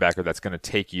middle linebacker that's going to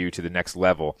take you to the next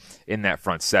level in that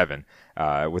front seven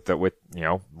with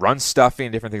run stuffing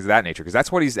and different things of that nature. Because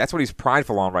that's what he's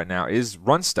prideful on right now is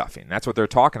run stuffing. That's what they're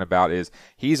talking about is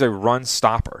he's a run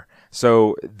stopper.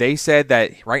 So they said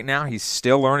that right now he's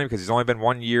still learning because he's only been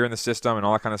 1 year in the system and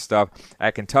all that kind of stuff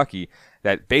at Kentucky.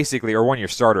 That basically, or 1 year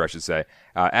starter, I should say,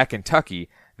 at Kentucky.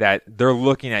 That they're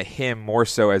looking at him more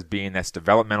so as being this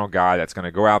developmental guy that's going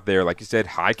to go out there, like you said,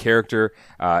 high character,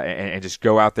 and just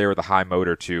go out there with a high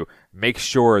motor to make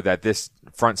sure that this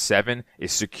front seven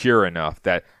is secure enough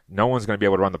that no one's going to be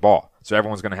able to run the ball. So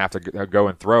everyone's going to have to go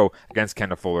and throw against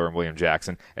Kendall Fuller and William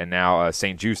Jackson, and now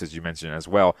St. Juice, as you mentioned as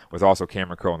well, with also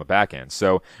Cameron Crowe on the back end.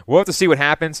 So we'll have to see what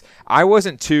happens. I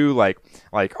wasn't too like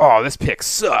oh, this pick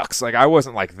sucks. Like I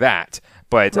wasn't like that.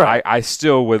 But right. I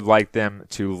still would like them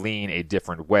to lean a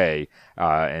different way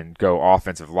and go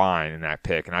offensive line in that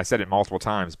pick. And I said it multiple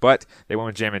times, but they went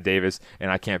with Jamin Davis, and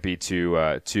I can't be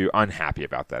too unhappy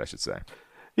about that, I should say.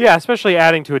 Yeah, especially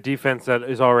adding to a defense that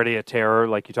is already a terror,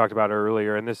 like you talked about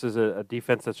earlier. And this is a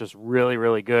defense that's just really,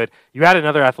 really good. You add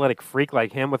another athletic freak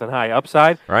like him with a high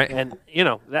upside, right? And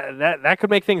that could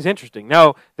make things interesting.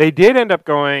 No, they did end up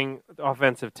going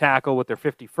offensive tackle with their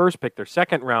 51st pick, their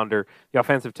second rounder, the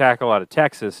offensive tackle out of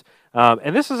Texas.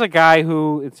 And this is a guy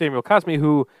who, it's Samuel Cosmi,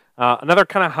 who another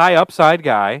kind of high upside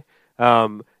guy.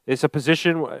 It's a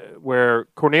position where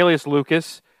Cornelius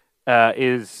Lucas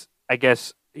is, I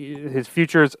guess. His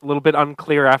future is a little bit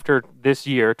unclear after this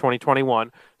year,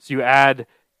 2021. So you add,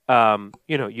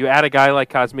 you add a guy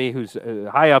like Cosmi, who's a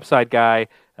high upside guy,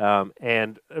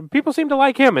 and people seem to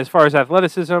like him as far as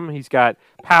athleticism. He's got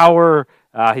power.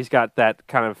 He's got that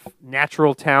kind of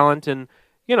natural talent, and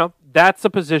that's a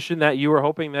position that you were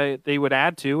hoping that they would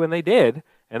add to, and they did.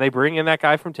 And they bring in that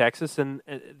guy from Texas, and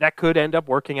that could end up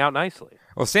working out nicely.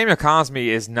 Well, Samuel Cosmi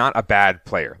is not a bad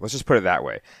player. Let's just put it that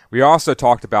way. We also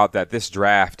talked about that this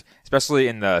draft, especially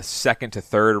in the second to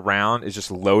third round, is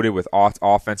just loaded with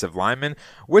offensive linemen,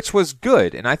 which was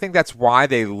good. And I think that's why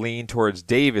they leaned towards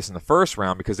Davis in the first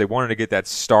round, because they wanted to get that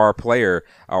star player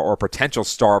or potential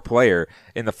star player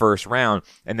in the first round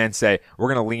and then say,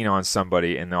 we're going to lean on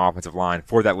somebody in the offensive line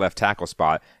for that left tackle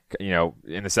spot,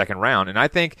 in the second round. And I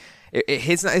think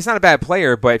it's not a bad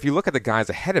player, but if you look at the guys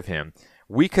ahead of him,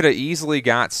 we could have easily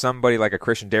got somebody like a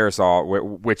Christian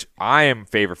Darrisaw, which I am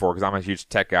favored for because I'm a huge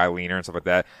tech guy, leaner and stuff like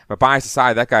that. But bias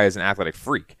aside, that guy is an athletic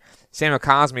freak. Samuel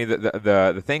Cosmi,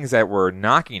 the things that were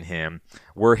knocking him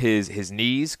were his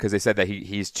knees, because they said that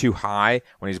he's too high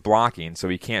when he's blocking, so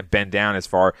he can't bend down as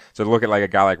far. So to look at like a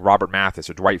guy like Robert Mathis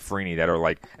or Dwight Freeney that are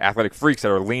like athletic freaks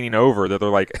that are leaning over, that they're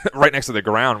like right next to the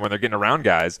ground when they're getting around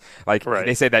guys. Like right.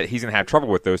 They say that he's going to have trouble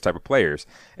with those type of players.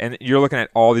 And you're looking at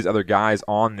all these other guys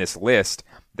on this list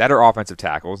that are offensive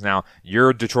tackles. Now,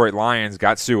 your Detroit Lions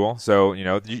got Sewell, so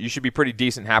you should be pretty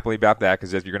decent happily about that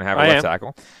because you're going to have a left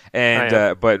tackle.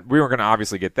 And but we weren't going to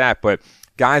obviously get that. But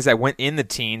guys that went in the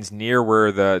teens near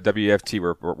where the WFT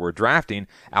were drafting,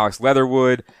 Alex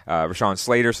Leatherwood, Rashawn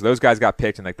Slater, so those guys got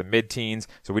picked in like the mid-teens,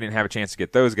 so we didn't have a chance to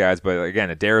get those guys. But again,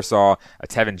 a Darrisaw, a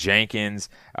Tevin Jenkins,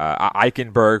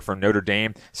 Eichenberg from Notre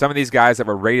Dame, some of these guys that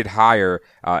were rated higher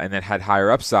and that had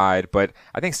higher upside. But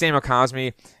I think Samuel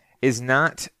Cosmi is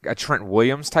not a Trent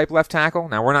Williams type left tackle.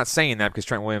 Now, we're not saying that because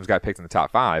Trent Williams got picked in the top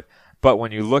 5, but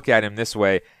when you look at him this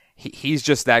way, he's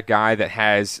just that guy that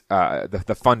has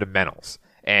the fundamentals.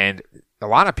 And a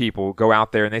lot of people go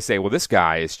out there and they say, well, this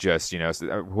guy is just,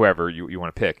 whoever you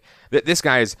want to pick. This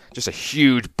guy is just a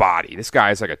huge body. This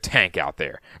guy is like a tank out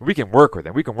there. We can work with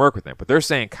him. But they're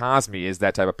saying Cosmi is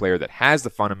that type of player that has the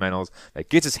fundamentals, that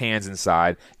gets his hands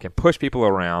inside, can push people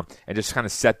around, and just kind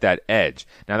of set that edge.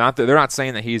 Now, they're not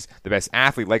saying that he's the best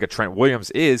athlete like a Trent Williams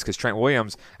is, because Trent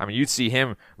Williams, you'd see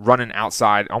him running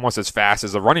outside almost as fast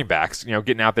as the running backs,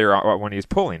 getting out there when he's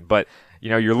pulling. But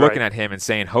you're looking at him and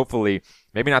saying, hopefully,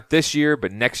 maybe not this year,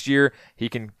 but next year he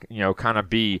can, kind of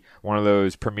be one of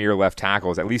those premier left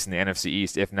tackles, at least in the NFC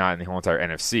East, if not in the whole entire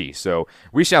NFC. So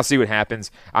we shall see what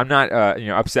happens. I'm not,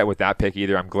 upset with that pick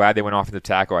either. I'm glad they went offensive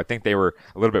tackle. I think they were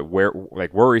a little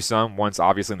bit worrisome once,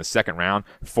 obviously, in the second round.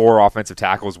 4 offensive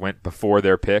tackles went before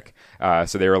their pick.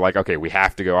 So they were like, okay, we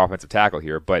have to go offensive tackle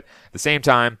here. But at the same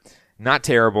time, not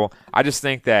terrible. I just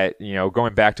think that,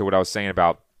 going back to what I was saying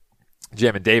about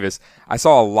Jamin Davis, I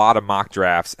saw a lot of mock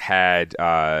drafts had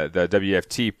the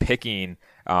WFT picking,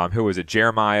 who was it,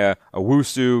 Jeremiah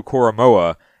Owusu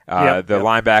Koromoa,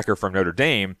 linebacker from Notre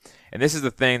Dame. And this is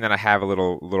the thing that I have a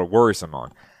little worrisome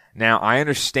on. Now, I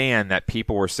understand that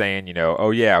people were saying, he's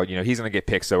going to get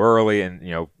picked so early, and,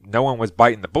 no one was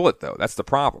biting the bullet, though. That's the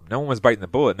problem. No one was biting the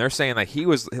bullet, and they're saying like he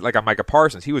was, like a Micah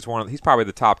Parsons, he's probably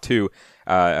the top 2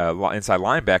 inside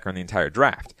linebacker in the entire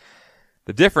draft.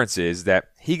 The difference is that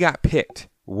he got picked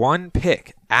 1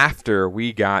 pick after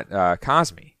we got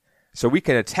Cosme. So we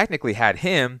could have technically had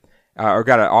him or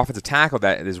got an offensive tackle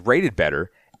that is rated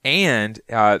better and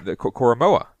the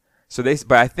Koromoa.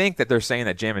 But I think that they're saying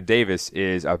that Jamin Davis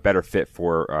is a better fit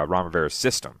for Ron Rivera's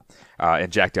system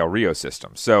and Jack Del Rio's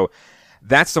system. So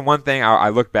that's the one thing I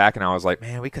look back and I was like,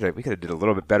 man, we could have did a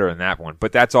little bit better than that one.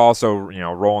 But that's also,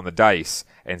 rolling the dice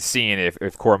and seeing if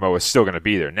Koromoa is still going to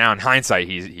be there. Now in hindsight,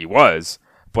 he was,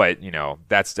 but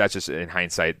that's just in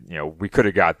hindsight. We could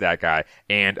have got that guy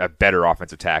and a better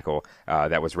offensive tackle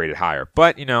that was rated higher.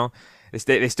 But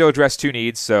they still address 2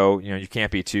 needs, so you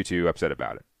can't be too upset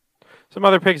about it. Some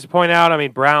other picks to point out. I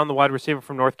mean, Brown, the wide receiver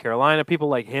from North Carolina. People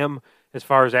like him as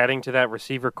far as adding to that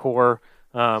receiver core.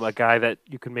 A guy that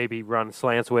you can maybe run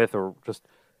slants with or just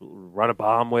run a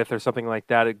bomb with or something like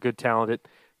that. A good, talented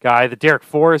guy. The Derek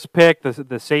Forrest pick,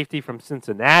 the safety from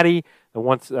Cincinnati, the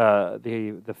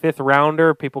 5th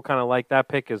rounder. People kind of like that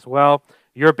pick as well.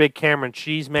 You're a big Cameron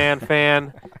Cheeseman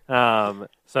fan, so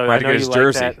I know you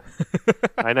like that.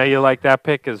 I know you like that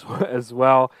pick as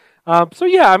well.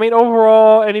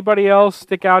 Overall, anybody else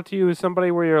stick out to you as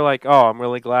somebody where you're like, oh, I'm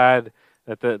really glad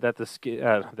that the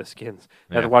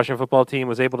Washington football team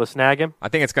was able to snag him? I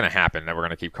think it's going to happen that we're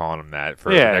going to keep calling him that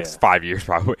for the next 5 years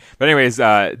probably. But anyways,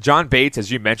 John Bates,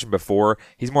 as you mentioned before,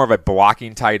 he's more of a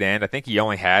blocking tight end. I think he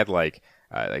only had like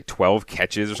 12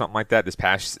 catches or something like that this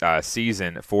past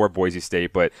season for Boise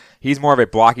State, but he's more of a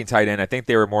blocking tight end. I think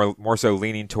they were more so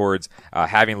leaning towards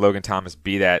having Logan Thomas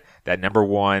be that number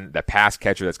 1, that pass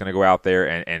catcher that's going to go out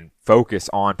there and focus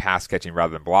on pass catching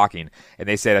rather than blocking. And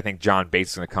they said, I think John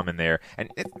Bates is going to come in there. And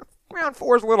round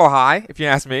 4 is a little high, if you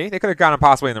ask me. They could have gotten him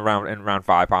possibly in round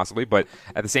 5, possibly. But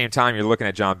at the same time, you're looking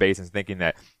at John Bates and thinking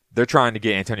that they're trying to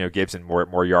get Antonio Gibson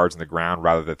more yards in the ground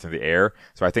rather than through the air.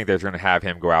 So I think they're going to have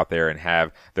him go out there and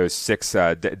have those 6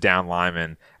 down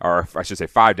linemen, or I should say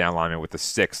 5 down linemen with the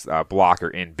 6th blocker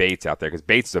in Bates out there, because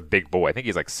Bates is a big boy. I think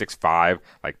he's like 6'5",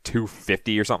 like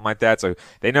 250 or something like that. So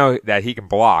they know that he can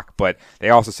block, but they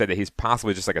also said that he's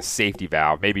possibly just like a safety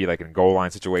valve, maybe like in goal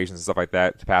line situations and stuff like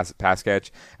that to pass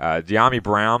catch. De'Ami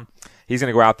Brown, he's going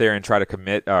to go out there and try to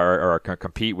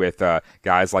compete with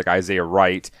guys like Isaiah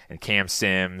Wright and Cam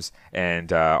Sims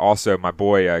and also my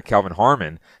boy Kelvin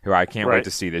Harmon, who I can't wait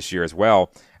to see this year as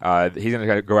well. He's going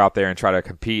to go out there and try to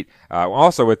compete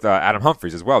also with Adam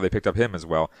Humphries as well. They picked up him as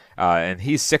well. And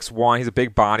he's 6'1". He's a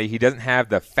big body. He doesn't have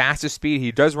the fastest speed.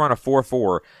 He does run a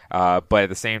 4.4, but at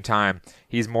the same time,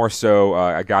 he's more so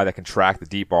a guy that can track the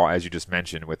deep ball, as you just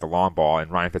mentioned, with the long ball.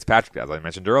 And Ryan Fitzpatrick, as I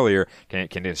mentioned earlier,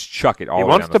 can just chuck it all the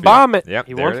way down the field. He wants to bomb it. Yep,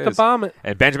 he wants to bomb it.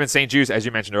 And Benjamin St. Juste, as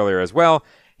you mentioned earlier as well,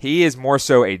 he is more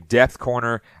so a depth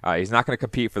corner. He's not going to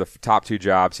compete for the top 2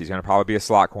 jobs. He's going to probably be a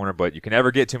slot corner, but you can never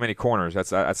get too many corners.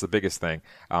 That's the biggest thing.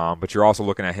 But you're also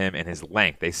looking at him and his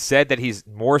length. They said that he's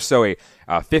more so a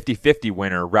 50-50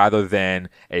 winner rather than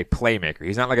a playmaker.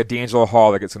 He's not like a D'Angelo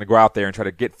Hall that's going to go out there and try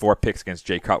to get 4 picks against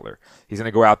Jay Cutler. He's going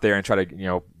to go out there and try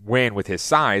to win with his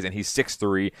size, and he's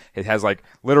 6'3". It has like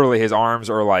literally his arms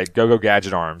are like go-go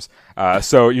gadget arms.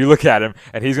 So you look at him,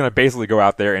 and he's going to basically go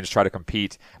out there and just try to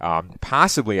compete.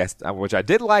 Possibly, which I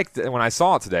did like when I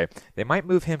saw it today, they might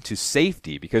move him to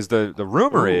safety, because the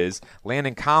rumor is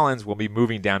Landon Collins will be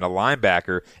moving down to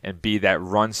linebacker and be that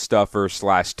run stuffer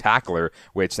 / tackler,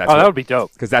 which that would be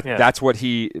dope. Because that's what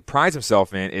he prides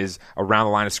himself in, is around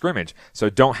the line of scrimmage. So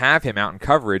don't have him out in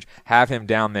coverage. Have him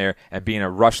down there and being a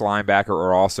rush linebacker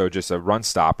or also just a run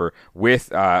stopper with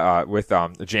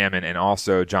Jamin and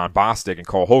also John Bostic and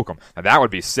Cole Holcomb. Now that would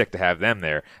be sick to have them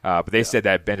there. But they said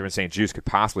that Benjamin St. Juste could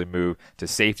possibly move to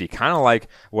safety, kind of like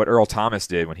what Earl Thomas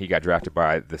did when he got drafted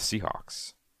by the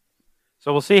Seahawks.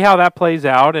 So we'll see how that plays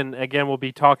out. And again, we'll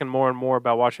be talking more and more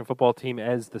about Washington football team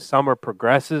as the summer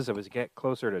progresses, as we get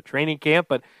closer to training camp.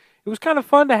 But it was kind of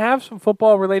fun to have some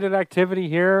football-related activity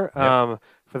here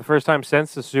for the first time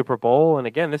since the Super Bowl. And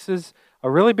again, this is a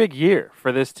really big year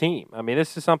for this team. I mean,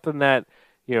 this is something that,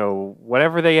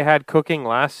 whatever they had cooking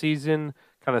last season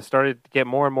kind of started to get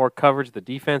more and more coverage. The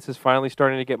defense is finally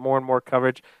starting to get more and more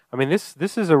coverage. I mean,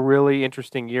 this is a really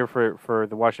interesting year for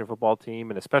the Washington football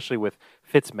team, and especially with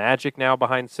Fitzmagic now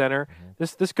behind center.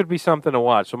 This could be something to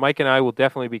watch. So Mike and I will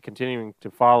definitely be continuing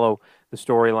to follow the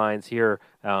storylines here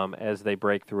as they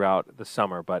break throughout the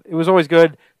summer. But it was always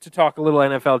good to talk a little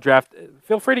NFL draft.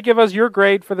 Feel free to give us your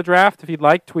grade for the draft if you'd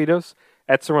like. Tweet us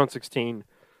at Cerrone16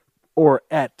 or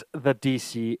at the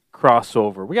DC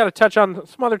Crossover. We got to touch on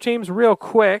some other teams real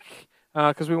quick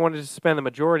because we wanted to spend the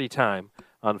majority time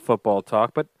on football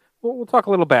talk, but we'll talk a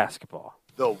little basketball.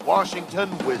 The Washington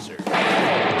Wizards.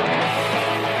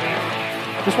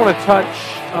 Just want to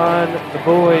touch on the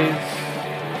boys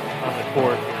on the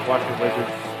court. Washington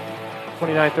Wizards,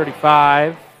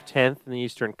 29-35, 10th in the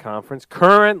Eastern Conference,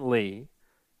 currently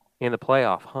in the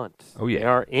playoff hunt. Oh, yeah. They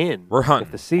are in. We're hunting.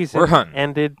 If the season We're hunting.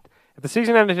 ended. If the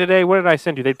season ended today, what did I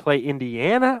send you? They'd play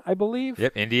Indiana, I believe.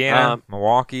 Yep, Indiana,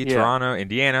 Milwaukee, Toronto,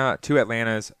 Indiana, 2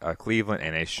 Atlantas, Cleveland,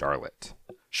 and a Charlotte.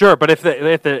 Sure, but if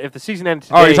the season ended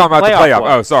today, oh, you're talking about the playoff.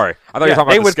 Oh, sorry. I thought you were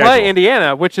talking about the schedule. They would play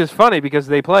Indiana, which is funny because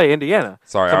they play Indiana.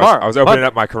 Sorry, tomorrow. I was opening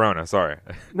up my Corona. Sorry.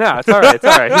 No, it's all right. It's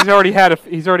all right. He's already had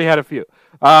a few.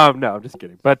 No, I'm just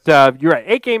kidding. But you're right.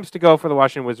 8 games to go for the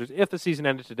Washington Wizards. If the season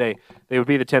ended today, they would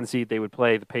be the 10th seed. They would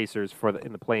play the Pacers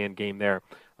in the play-in game there.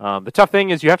 The tough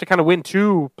thing is you have to kind of win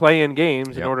 2 play-in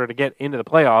games in order to get into the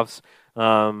playoffs.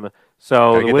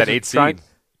 So the Wizards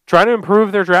trying to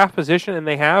improve their draft position, and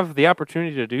they have the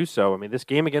opportunity to do so. I mean, this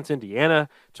game against Indiana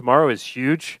tomorrow is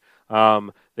huge.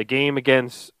 The game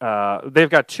against they've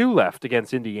got 2 left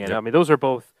against Indiana. Yep. I mean, those are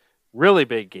both really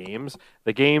big games.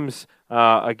 The games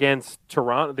against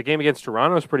Toronto, the game against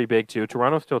Toronto is pretty big too.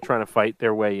 Toronto's still trying to fight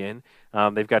their way in.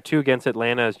 They've got 2 against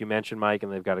Atlanta, as you mentioned, Mike,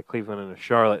 and they've got a Cleveland and a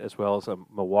Charlotte, as well as a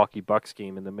Milwaukee Bucks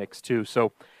game in the mix too.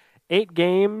 So 8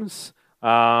 games.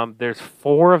 There's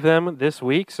 4 of them this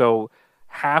week, so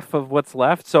half of what's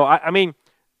left. So I mean,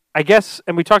 I guess,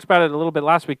 and we talked about it a little bit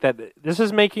last week, that this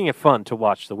is making it fun to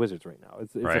watch the Wizards right now.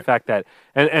 It's right. The fact that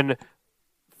and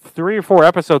 3 or 4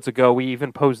 episodes ago, we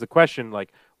even posed the question,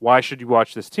 like, why should you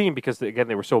watch this team? Because, again,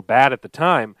 they were so bad at the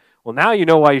time. Well, now you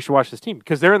know why you should watch this team,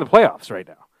 because they're in the playoffs right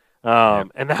now.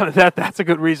 And that's a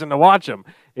good reason to watch them,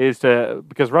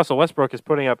 because Russell Westbrook is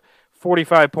putting up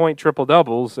 45-point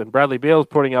triple-doubles, and Bradley Beal's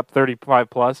putting up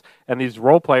 35-plus, and these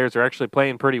role players are actually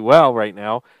playing pretty well right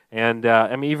now. And,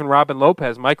 I mean, even Robin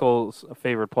Lopez, Michael's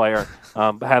favorite player,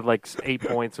 had like 8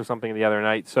 points or something the other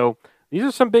night. So these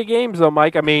are some big games, though,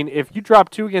 Mike. I mean, if you drop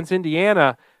 2 against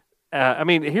Indiana, I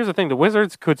mean, here's the thing. The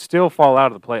Wizards could still fall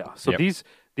out of the playoffs. So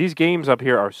these games up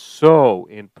here are so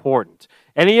important.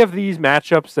 Any of these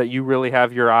matchups that you really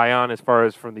have your eye on as far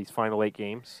as from these final 8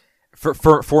 games?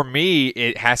 For me,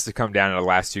 it has to come down to the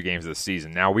last 2 games of the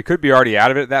season. Now, we could be already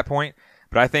out of it at that point,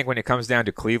 but I think when it comes down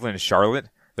to Cleveland and Charlotte,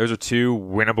 those are 2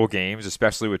 winnable games,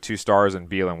 especially with 2 stars in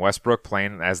Beal and Westbrook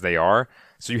playing as they are.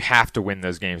 So you have to win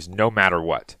those games no matter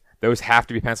what. Those have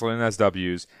to be penciled in as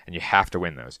W's, and you have to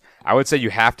win those. I would say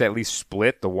you have to at least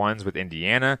split the ones with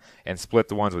Indiana and split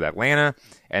the ones with Atlanta,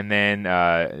 and then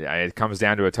it comes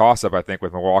down to a toss-up, I think,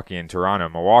 with Milwaukee and Toronto.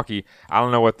 Milwaukee, I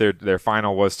don't know what their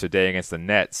final was today against the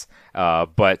Nets,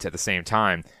 but at the same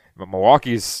time,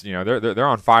 Milwaukee's, they're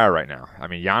on fire right now. I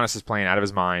mean, Giannis is playing out of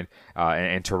his mind,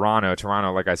 and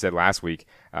Toronto, like I said last week,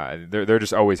 they're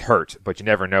just always hurt, but you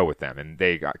never know with them, and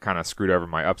they got kind of screwed over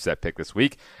my upset pick this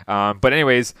week. But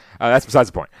anyways, that's besides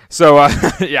the point. So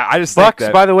yeah, I just Bucks. think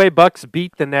that, by the way, Bucks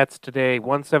beat the Nets today,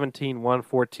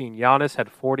 117-114. Giannis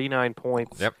had 49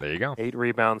 points. Yep, there you go. 8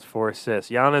 rebounds, 4 assists.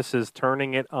 Giannis is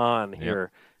turning it on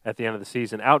here at the end of the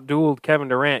season. Outdueled Kevin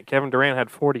Durant. Kevin Durant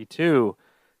had 42.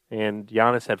 And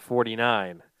Giannis had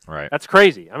 49. Right. That's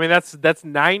crazy. I mean, that's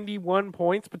 91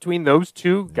 points between those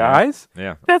 2 guys.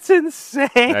 Yeah. That's insane.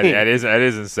 That is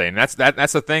insane. That's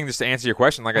the thing, just to answer your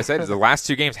question, like I said, is the last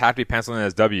 2 games have to be penciled in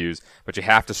as W's, but you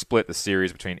have to split the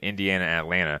series between Indiana and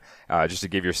Atlanta just to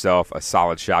give yourself a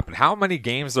solid shot. But how many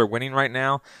games they're winning right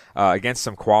now against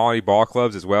some quality ball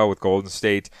clubs as well, with Golden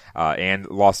State and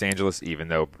Los Angeles, even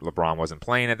though LeBron wasn't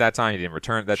playing at that time. He didn't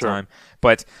return at that time.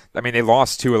 But, I mean, they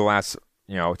lost 2 of the last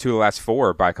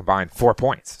 4 by combined 4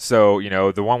 points. So,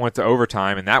 the one went to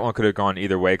overtime, and that one could have gone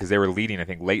either way because they were leading, I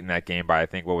think, late in that game by,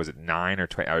 9 or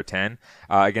 10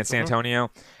 against San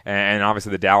Antonio. And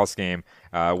obviously the Dallas game,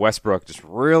 Westbrook just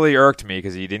really irked me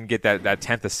because he didn't get that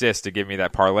 10th assist to give me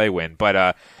that parlay win.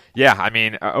 But, Yeah, I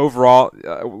mean, overall,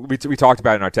 we talked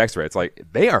about it in our text thread. It's like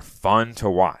they are fun to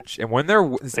watch, and when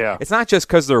it's not just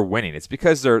because they're winning; it's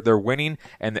because they're winning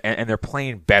and they're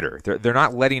playing better. They're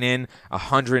not letting in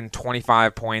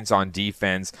 125 points on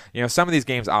defense. Some of these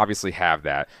games obviously have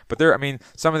that, but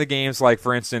some of the games, like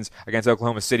for instance against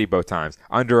Oklahoma City, both times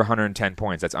under 110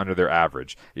 points. That's under their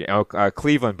average.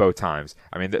 Cleveland both times.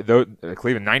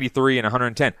 Cleveland 93 and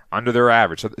 110 under their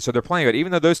average. So they're playing good,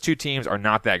 even though those two teams are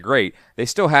not that great. They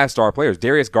still have star players.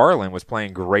 Darius Garland was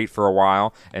playing great for a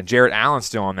while, and Jarrett Allen's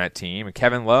still on that team, and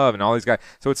Kevin Love and all these guys.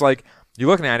 So it's like you're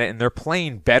looking at it, and they're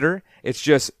playing better. It's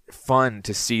just fun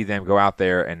to see them go out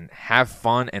there and have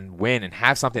fun and win and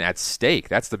have something at stake.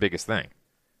 That's the biggest thing.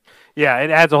 Yeah, it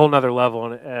adds a whole nother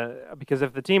level, because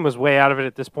if the team was way out of it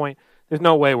at this point, there's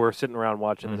no way we're sitting around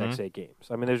watching the next 8 games.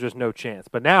 I mean, there's just no chance.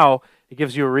 But now it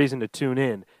gives you a reason to tune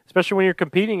in, especially when you're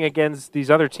competing against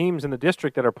these other teams in the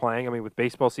district that are playing. I mean, with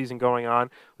baseball season going on,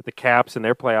 with the Caps and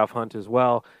their playoff hunt as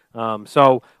well.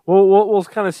 So we'll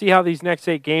kind of see how these next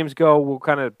 8 games go. We'll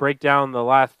kind of break down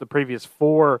the previous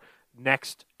 4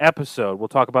 next episode. We'll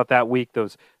talk about that week,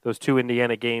 those 2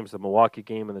 Indiana games, the Milwaukee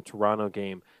game and the Toronto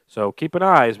game. So keep an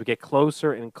eye as we get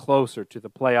closer and closer to the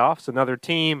playoffs. Another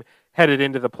team headed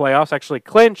into the playoffs, actually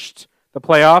clinched the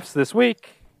playoffs this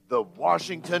week. The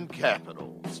Washington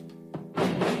Capitals.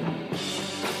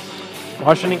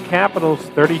 Washington Capitals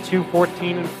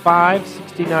 32-14-5,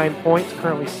 69 points,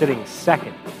 currently sitting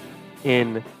second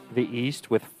in the East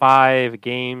with 5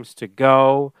 games to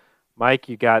go. Mike,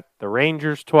 you got the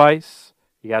Rangers twice,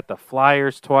 you got the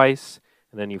Flyers twice,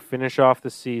 and then you finish off the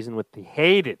season with the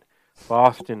hated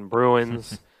Boston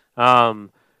Bruins.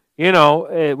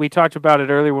 We talked about it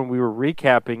earlier when we were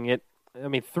recapping it. I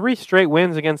mean, 3 straight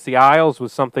wins against the Isles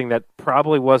was something that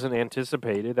probably wasn't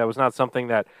anticipated. That was not something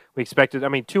that we expected. I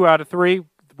mean, 2 out of 3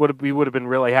 we would have been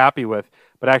really happy with,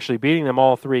 but actually beating them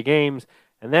all 3 games,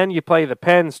 and then you play the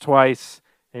Pens twice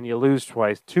and you lose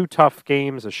twice. 2 tough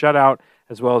games, a shutout,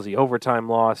 as well as the overtime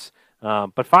loss.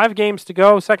 But 5 games to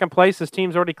go, second place. This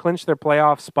team's already clinched their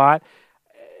playoff spot.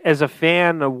 As a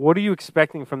fan, what are you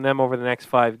expecting from them over the next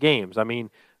 5 games? I mean,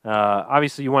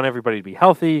 obviously you want everybody to be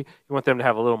healthy. You want them to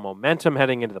have a little momentum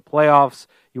heading into the playoffs.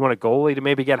 You want a goalie to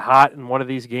maybe get hot in one of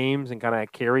these games and kind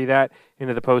of carry that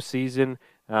into the postseason.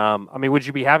 Would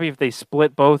you be happy if they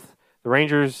split both the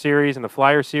Rangers series and the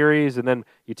Flyers series, and then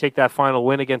you take that final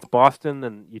win against Boston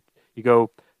and you go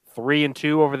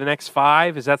 3-2 over the next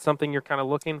 5? Is that something you're kind of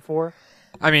looking for?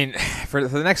 I mean, for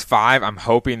the next 5, I'm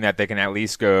hoping that they can at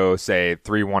least go, say,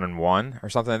 3-1-1 or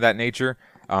something of that nature,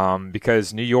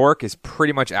 because New York is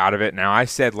pretty much out of it. Now, I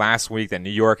said last week that New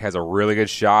York has a really good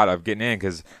shot of getting in,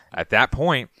 because at that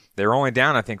point, they were only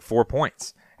down, I think, 4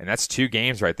 points. And that's 2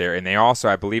 games right there. And they also,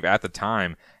 I believe, at the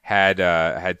time,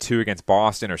 had 2 against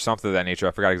Boston or something of that nature.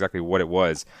 I forgot exactly what it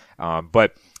was.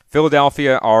 But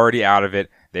Philadelphia already out of it.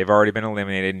 They've already been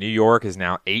eliminated. New York is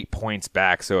now 8 points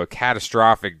back, so a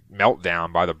catastrophic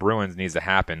meltdown by the Bruins needs to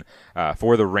happen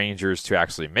for the Rangers to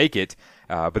actually make it.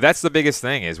 But that's the biggest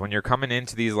thing, is when you're coming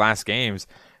into these last games,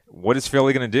 what is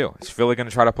Philly going to do? Is Philly going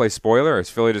to try to play spoiler, or is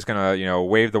Philly just going to,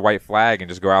 wave the white flag and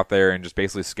just go out there and just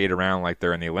basically skate around like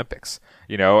they're in the Olympics,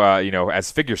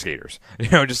 as figure skaters,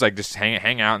 just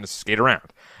hang out and just skate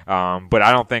around. But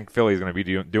I don't think Philly is going to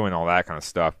be doing all that kind of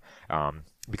stuff.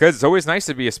 Because it's always nice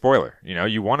to be a spoiler.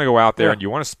 You want to go out there and you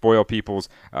want to spoil people's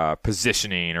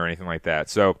positioning or anything like that.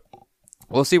 So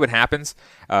we'll see what happens.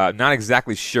 Not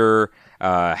exactly sure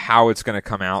how it's going to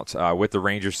come out with the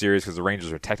Rangers series, because the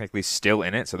Rangers are technically still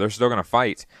in it, so they're still going to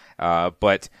fight.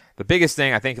 But the biggest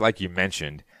thing, I think, like you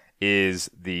mentioned, is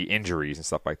the injuries and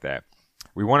stuff like that.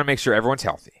 We want to make sure everyone's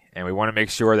healthy, and we want to make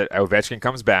sure that Ovechkin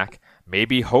comes back,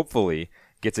 maybe, hopefully,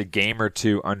 gets a game or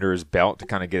 2 under his belt to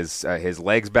kind of get his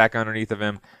legs back underneath of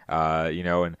him,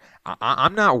 and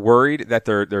I'm not worried that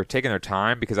they're taking their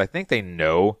time, because I think they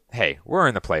know, hey, we're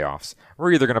in the playoffs.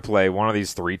 We're either going to play one of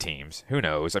these 3 teams. Who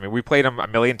knows? I mean, we played them a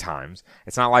million times.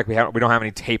 It's not like we don't have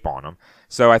any tape on them.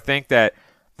 So I think that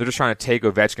they're just trying to take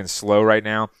Ovechkin slow right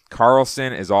now.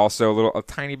 Carlson is also a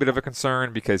tiny bit of a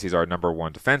concern, because he's our number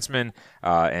 1 defenseman,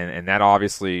 and that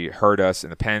obviously hurt us in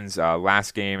the Pens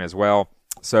last game as well.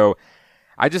 So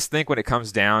I just think when it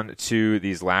comes down to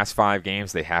these last 5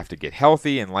 games, they have to get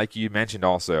healthy. And like you mentioned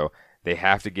also, they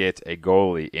have to get a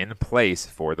goalie in place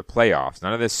for the playoffs.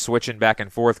 None of this switching back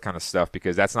and forth kind of stuff,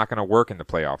 because that's not going to work in the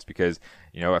playoffs. Because,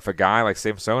 if a guy like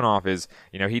Samsonov is,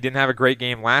 he didn't have a great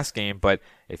game last game, but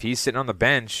if he's sitting on the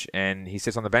bench and he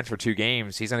sits on the bench for 2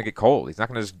 games, he's going to get cold. He's not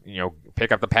going to just,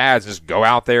 pick up the pads and just go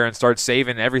out there and start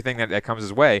saving everything that comes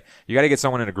his way. You got to get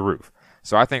someone in a groove.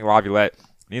 So I think Laviolette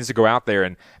needs to go out there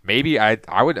and maybe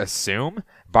I would assume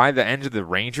by the end of the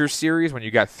Rangers series, when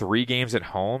you got 3 games at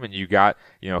home and you got,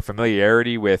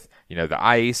 familiarity with, the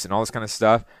ice and all this kind of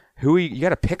stuff, you got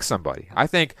to pick somebody. I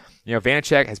think,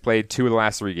 Vanacek has played 2 of the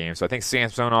last 3 games, so I think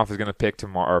Samsonov is going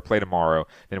to play tomorrow.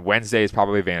 Then Wednesday is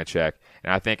probably Vanacek,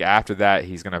 and I think after that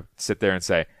he's going to sit there and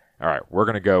say, all right, we're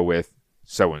going to go with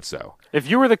so-and-so. If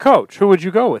you were the coach, who would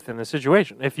you go with in this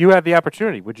situation? If you had the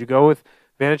opportunity, would you go with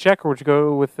Vanacek or would you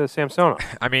go with Samsonov?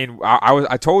 I mean,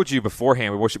 I told you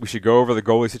beforehand we should go over the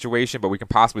goalie situation, but we can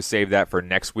possibly save that for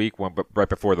next week, right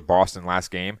before the Boston last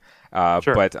game.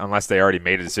 Sure. But unless they already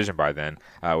made a decision by then,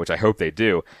 which I hope they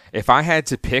do. If I had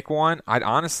to pick one, I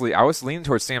was leaning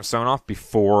towards Samsonov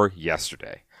before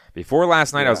yesterday. Before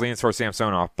last night, I was leaning towards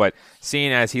Samsonov, but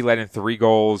seeing as he let in 3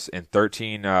 goals and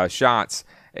 13 shots,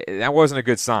 that wasn't a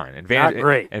good sign. And Not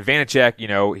great. And Vanacek,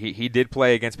 he did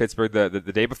play against Pittsburgh the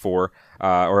day before,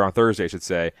 or on Thursday, I should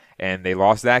say, and they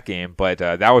lost that game. But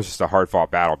that was just a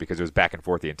hard-fought battle because it was back and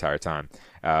forth the entire time.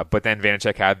 But then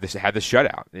Vanacek had the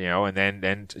shutout, and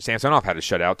then Samsonov had a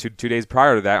shutout two days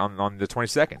prior to that on the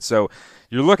 22nd. So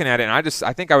you're looking at it, and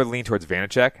I think I would lean towards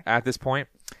Vanacek at this point.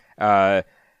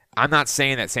 I'm not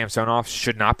saying that Samsonov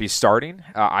should not be starting.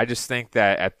 I just think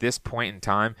that at this point in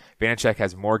time, Vanacek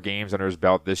has more games under his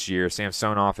belt this year.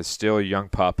 Samsonov is still a young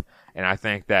pup, and I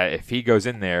think that if he goes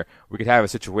in there, we could have a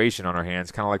situation on our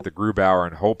hands, kind of like the Grubauer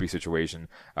and Holtby situation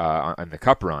on the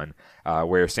Cup run,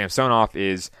 where Samsonov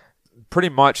is pretty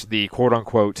much the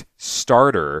quote-unquote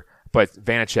starter, but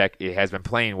Vanacek has been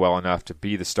playing well enough to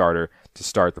be the starter to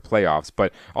start the playoffs.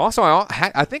 But also,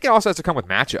 I think it also has to come with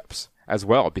matchups as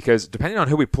well, because depending on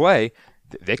who we play,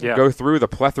 they can go through the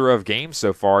plethora of games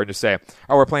so far and just say,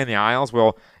 oh, we're playing the Isles.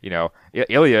 Well,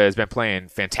 Ilya has been playing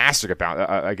fantastic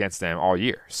against them all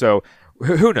year. So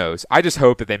who knows? I just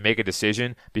hope that they make a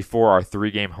decision before our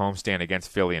 3-game homestand against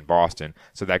Philly and Boston,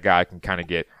 so that guy can kind of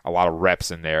get a lot of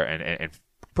reps in there and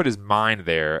put his mind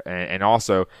there, and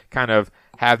also kind of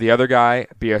have the other guy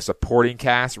be a supporting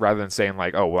cast rather than saying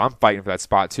like, oh, well, I'm fighting for that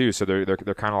spot too. So they're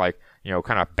kind of like,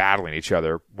 kind of battling each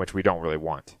other, which we don't really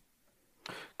want.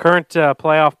 Current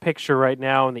playoff picture right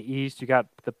now in the East, you got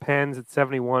the Pens at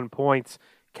 71 points,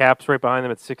 Caps right behind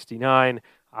them at 69,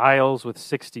 Isles with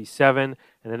 67,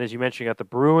 and then as you mentioned, you got the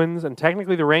Bruins, and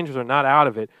technically the Rangers are not out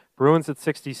of it. Bruins at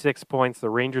 66 points, the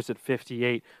Rangers at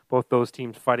 58, both those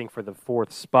teams fighting for the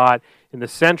 4th spot. In the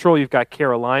Central, you've got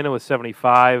Carolina with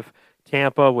 75,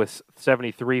 Tampa with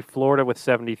 73, Florida with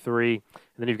 73, and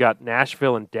then you've got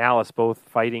Nashville and Dallas both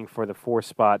fighting for the 4th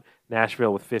spot.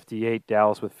 Nashville with 58,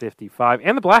 Dallas with 55,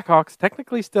 and the Blackhawks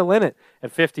technically still in it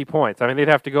at 50 points. I mean, they'd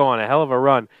have to go on a hell of a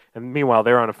run, and meanwhile,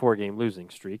 they're on a 4-game losing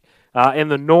streak. In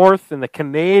the North, in the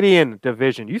Canadian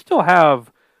division, you still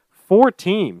have 4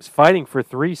 teams fighting for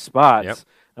 3 spots,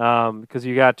 because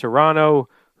you got Toronto,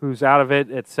 who's out of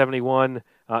it at 71,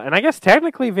 and I guess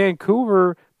technically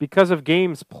Vancouver, because of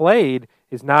games played,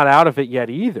 is not out of it yet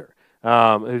either.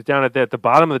 Who's down at the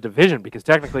bottom of the division, because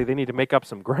technically they need to make up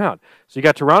some ground. So you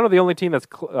got Toronto, the only team that's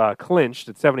clinched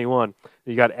at 71.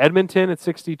 You got Edmonton at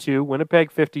 62,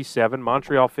 Winnipeg 57,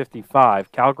 Montreal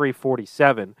 55, Calgary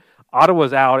 47,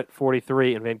 Ottawa's out at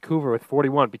 43, and Vancouver with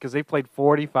 41 because they've played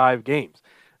 45 games.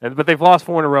 But they've lost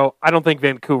 4 in a row. I don't think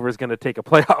Vancouver is going to take a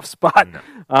playoff spot.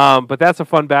 No. But that's a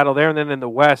fun battle there. And then in the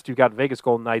West, you've got Vegas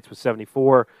Golden Knights with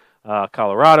 74,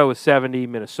 Colorado with 70,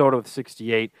 Minnesota with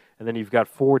 68, and then you've got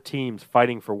 4 teams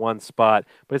fighting for 1 spot.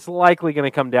 But it's likely going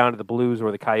to come down to the Blues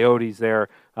or the Coyotes there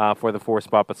for the 4th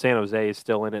spot. But San Jose is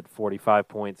still in it, 45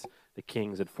 points. The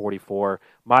Kings at 44.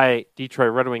 My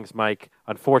Detroit Red Wings, Mike,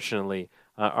 unfortunately,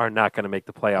 are not going to make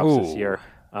the playoffs this year.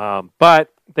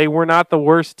 But they were not the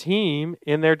worst team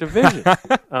in their division.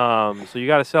 So you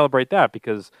got to celebrate that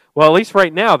because, well, at least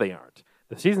right now they aren't.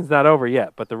 The season's not over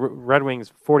yet, but the Red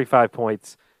Wings, 45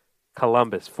 points.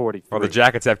 Columbus 43. Well, the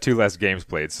Jackets have 2 less games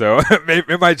played, so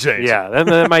it might change. Yeah,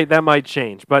 that might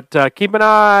change. But keep an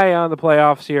eye on the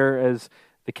playoffs here as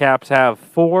the Caps have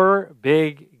 4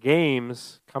 big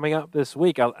games coming up this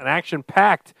week. An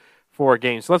action-packed 4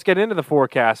 games. So let's get into the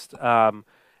forecast. And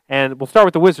we'll start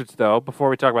with the Wizards, though, before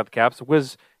we talk about the Caps. The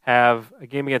Wiz have a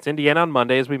game against Indiana on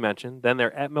Monday, as we mentioned. Then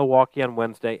they're at Milwaukee on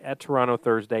Wednesday, at Toronto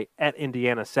Thursday, at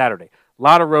Indiana Saturday. A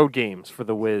lot of road games for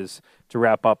the Wiz to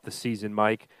wrap up the season,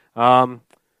 Mike. The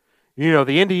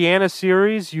Indiana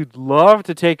series, you'd love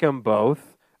to take them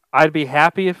both. I'd be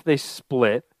happy if they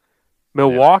split.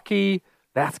 Milwaukee,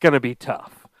 that's going to be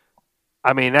tough.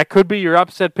 I mean, that could be your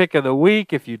upset pick of the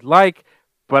week if you'd like,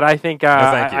 but I think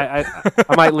I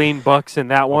might lean Bucks in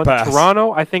that one.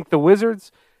 Toronto, I think the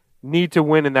Wizards need to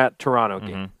win in that Toronto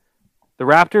game. The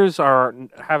Raptors are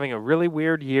having a really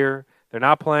weird year. They're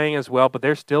not playing as well, but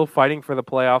they're still fighting for the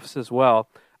playoffs as well.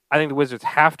 I think the Wizards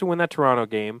have to win that Toronto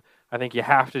game. I think you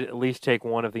have to at least take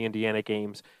one of the Indiana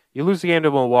games. You lose the game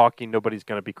to Milwaukee, nobody's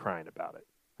going to be crying about it.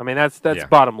 I mean, that's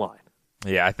bottom line.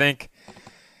 Yeah, I think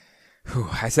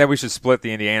I said we should split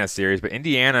the Indiana series, but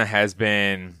Indiana has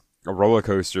been a roller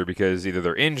coaster because either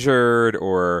they're injured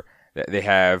or they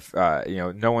have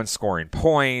no one scoring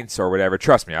points or whatever.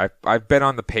 Trust me, I've bet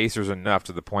on the Pacers enough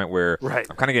to the point where I'm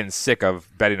kind of getting sick of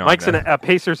betting on Mike's them. a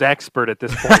Pacers expert at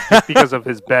this point just because of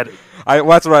his betting.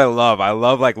 That's what I love. I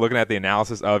love looking at the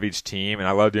analysis of each team, and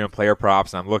I love doing player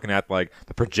props. And I'm looking at the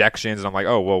projections, and I'm like,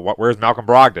 oh well, where's Malcolm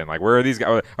Brogdon? Where are these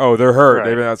guys? Oh, they're hurt.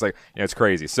 Right. It's it's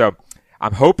crazy. So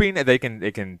I'm hoping that they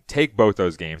can take both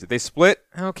those games. If they split,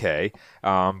 okay,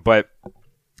 but.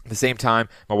 At the same time,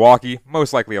 Milwaukee,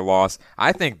 most likely a loss.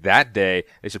 I think that day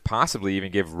they should possibly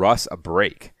even give Russ a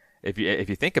break. If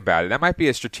you think about it, that might be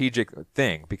a strategic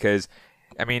thing because,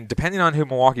 I mean, depending on who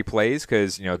Milwaukee plays,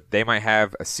 because they might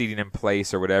have a seeding in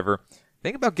place or whatever.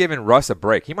 Think about giving Russ a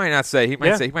break. He might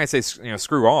say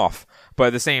screw off, but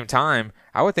at the same time,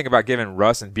 I would think about giving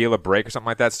Russ and Beal a break or something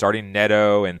like that, starting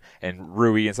Neto and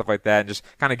Rui and stuff like that, and just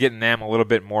kind of getting them a little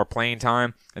bit more playing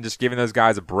time and just giving those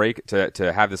guys a break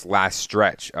to have this last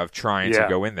stretch of trying to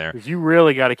go in there. You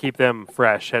really got to keep them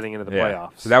fresh heading into the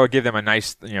playoffs. So that would give them a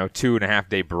nice 2.5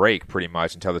 day break pretty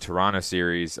much until the Toronto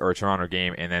series or Toronto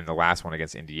game and then the last one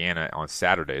against Indiana on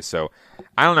Saturday. So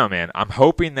I don't know, man. I'm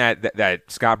hoping that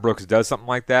Scott Brooks does something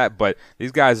like that, but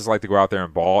these guys just like to go out there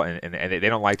and ball and they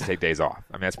don't like to take days off.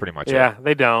 I mean, that's pretty much it. Yeah,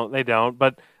 they don't.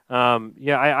 But,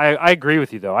 I agree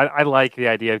with you, though. I like the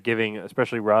idea of giving,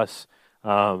 especially Russ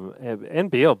and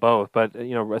Beal both, but,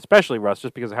 especially Russ,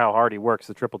 just because of how hard he works,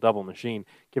 the triple-double machine,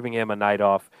 giving him a night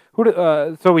off.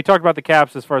 So we talked about the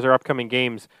Caps as far as their upcoming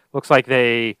games. Looks like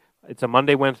it's a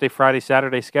Monday, Wednesday, Friday,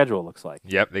 Saturday schedule, looks like.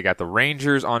 Yep, they got the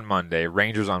Rangers on Monday,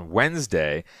 Rangers on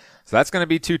Wednesday. So that's going to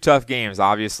be two tough games,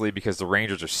 obviously, because the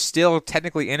Rangers are still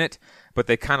technically in it, but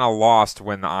they kind of lost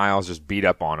when the Isles just beat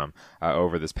up on them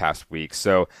over this past week.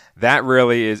 So that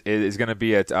really is going to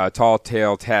be a tall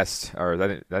tale test, or is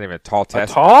that even a tall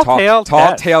test? Tall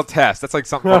tail test. That's like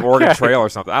something from Oregon Trail or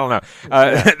something. I don't know.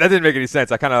 That didn't make any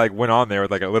sense. I kind of went on there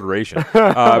with alliteration.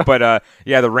 But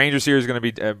the Rangers series is going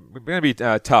to be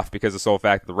tough because of the sole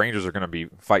fact that the Rangers are going to be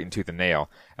fighting tooth and nail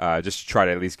just to try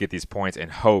to at least get these points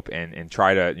and hope and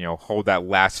try to hold that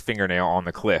last fingernail on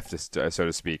the cliff, so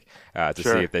to speak, to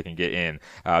see if they can get in.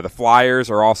 The Flyers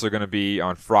are also going to be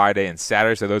on Friday and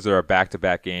Saturday, so those are our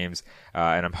back-to-back games,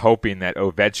 and I'm hoping that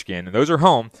Ovechkin, and those are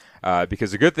home,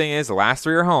 because the good thing is the last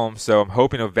three are home, so I'm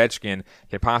hoping Ovechkin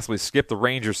can possibly skip the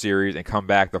Rangers series and come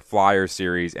back the Flyers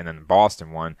series and then the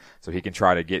Boston one, so he can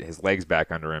try to get his legs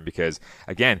back under him, because,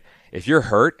 again, if you're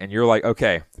hurt and you're like,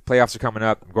 okay, the playoffs are coming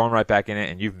up, I'm going right back in it,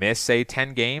 and you've missed, say,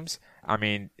 10 games, I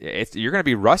mean, you're going to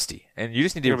be rusty, and you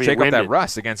just need to shake off that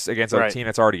rust against a team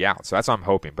that's already out. So that's what I'm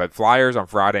hoping. But Flyers on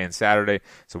Friday and Saturday,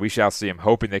 so we shall see. I'm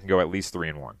hoping they can go at least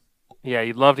 3-1. Yeah,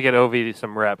 you'd love to get Ovi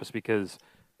some reps because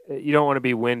you don't want to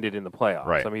be winded in the playoffs.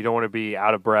 Right. I mean, you don't want to be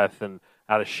out of breath and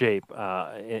out of shape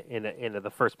into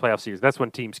the first playoff series. That's when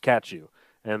teams catch you.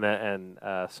 So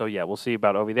we'll see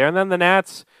about Ovi there. And then the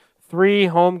Nats, 3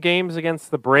 home games against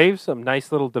the Braves, some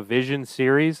nice little division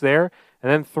series there.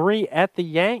 And then 3 at the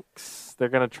Yanks. They're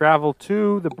going to travel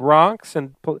to the Bronx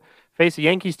and face a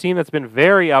Yankees team that's been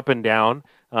very up and down.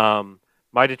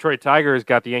 My Detroit Tigers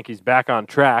got the Yankees back on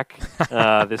track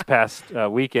this past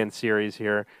weekend series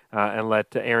here and let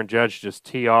Aaron Judge just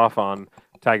tee off on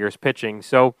Tigers pitching.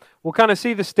 So we'll kind of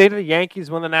see the state of the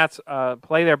Yankees when the Nats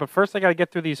play there. But first, I got to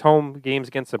get through these home games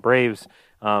against the Braves.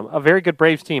 A very good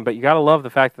Braves team, but you got to love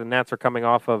the fact that the Nats are coming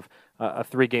off of a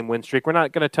 3-game win streak. We're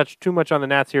not going to touch too much on the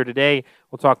Nats here today.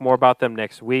 We'll talk more about them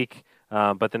next week.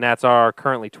 But the Nats are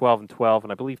currently 12-12,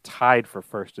 and I believe tied for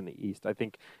first in the East. I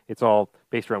think it's all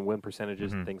based around win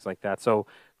percentages and things like that. So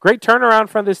great turnaround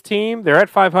for this team. They're at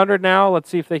 500 now. Let's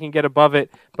see if they can get above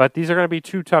it. But these are going to be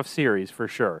 2 tough series for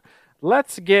sure.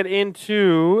 Let's get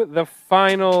into the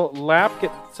final lap.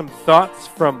 Get some thoughts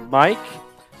from Mike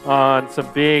on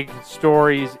some big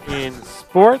stories in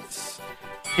sports.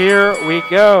 Here we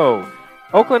go.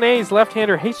 Oakland A's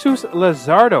left-hander Jesus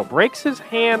Luzardo breaks his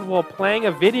hand while playing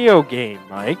a video game,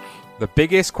 Mike. The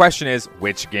biggest question is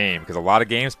which game, because a lot of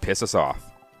games piss us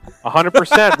off.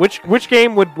 100%. Which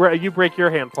game would you break your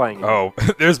hand playing in? Oh,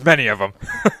 there's many of them.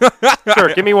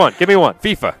 Sure, give me one.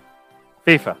 FIFA.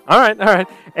 All right.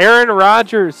 Aaron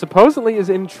Rodgers supposedly is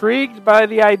intrigued by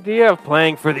the idea of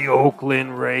playing for the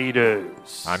Oakland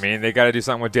Raiders. I mean, they got to do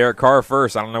something with Derek Carr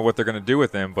first. I don't know what they're going to do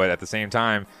with him, but at the same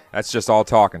time, that's just all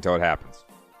talk until it happens.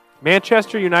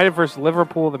 Manchester United versus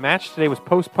Liverpool. The match today was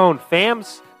postponed.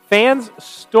 Fans fans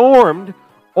stormed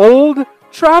Old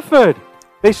Trafford.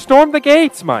 They stormed the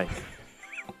gates, Mike.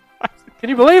 Can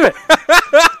you believe it?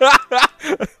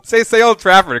 Say Old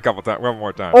Trafford a couple times. One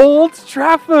more time. Old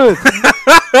Trafford.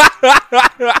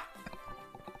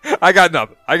 I got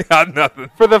nothing.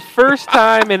 For the first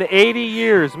time in 80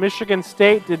 years, Michigan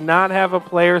State did not have a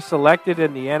player selected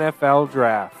in the NFL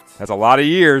draft. That's a lot of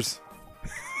years.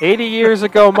 80 years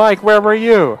ago, Mike, where were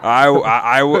you? I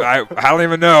don't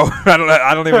even know.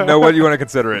 I don't even know what you want to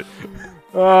consider it.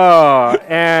 Oh,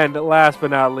 and last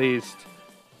but not least,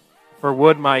 for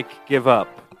would Mike give up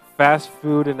fast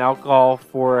food and alcohol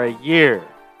for a year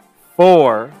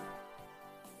for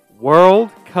World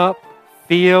Cup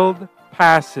field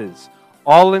passes,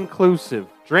 all-inclusive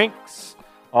drinks,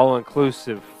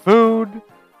 all-inclusive food,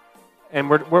 and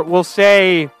we'll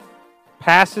say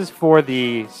passes for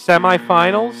the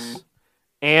semifinals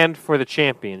and for the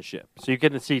championship. So you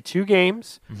get to see 2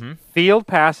 games, field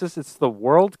passes. It's the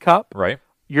World Cup. Right.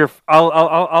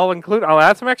 I'll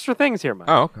add some extra things here, Mike.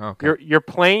 Oh, okay. Your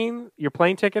plane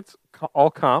tickets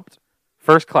all comped,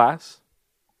 first class.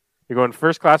 You're going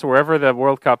first class wherever the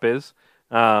World Cup is.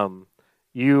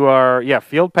 You are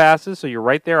field passes, so you're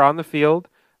right there on the field.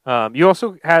 You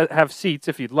also have seats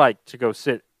if you'd like to go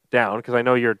sit down, because I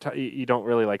know you don't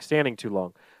really like standing too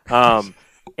long.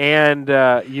 And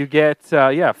you get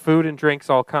food and drinks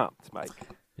all comped, Mike.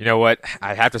 You know what?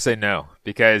 I'd have to say no,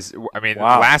 because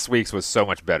Wow. last week's was so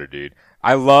much better, dude.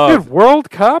 World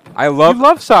Cup. I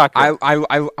love soccer. I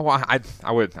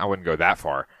wouldn't go that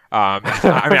far.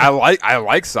 I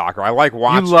like soccer. I like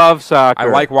watching. You love soccer. I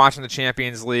like watching the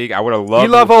Champions League. I would have loved. You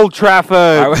love Old Trafford.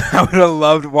 I would have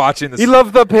loved watching the. You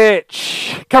love the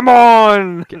pitch. Come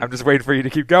on. I'm just waiting for you to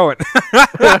keep going.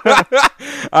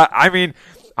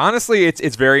 Honestly,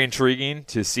 it's very intriguing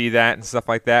to see that and stuff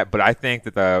like that. But I think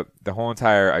that the whole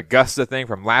entire Augusta thing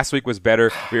from last week was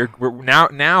better. We're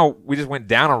now we just went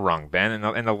down a rung, Ben, in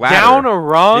the ladder. Down a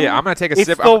rung. Yeah, I'm gonna take a sip.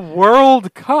 It's the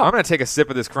World Cup. I'm gonna take a sip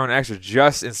of this Corona Extra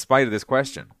just in spite of this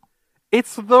question.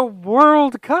 It's the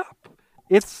World Cup.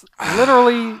 It's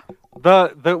literally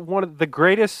the one of the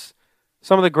greatest,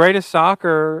 some of the greatest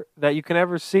soccer that you can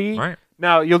ever see. Right.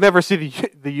 Now, you'll never see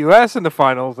the U.S. in the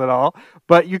finals at all,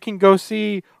 but you can go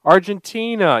see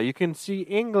Argentina. You can see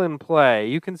England play.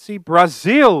 You can see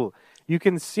Brazil. You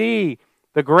can see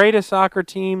the greatest soccer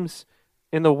teams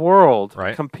in the world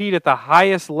compete at the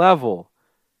highest level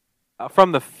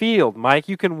from the field, Mike.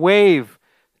 You can wave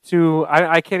to,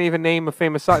 I can't even name a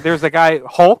famous soccer. There's a guy,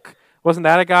 Hulk. Wasn't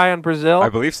that a guy on Brazil? I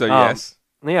believe so, yes.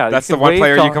 Yeah, that's the one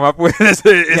player you come up with is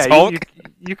Hulk.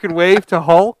 You can wave to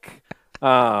Hulk.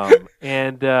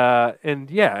 And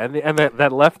that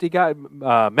lefty guy,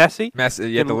 Messi.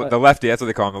 Messi, the lefty. That's what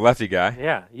they call him, the lefty guy.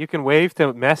 Yeah, you can wave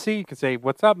to Messi. You can say,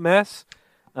 "What's up, Mess?"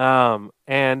 Wow.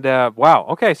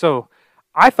 Okay, so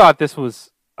I thought this was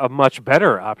a much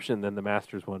better option than the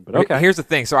Masters one, but okay. Here's the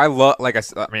thing. So I love,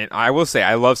 I will say,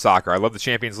 I love soccer. I love the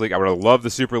Champions League. I would have loved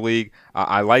the Super League.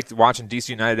 I liked watching DC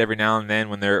United every now and then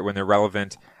when they're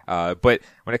relevant. But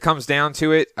when it comes down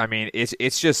to it,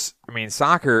 it's just,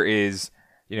 soccer is,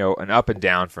 an up and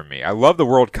down for me. I love the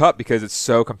World Cup because it's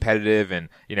so competitive, and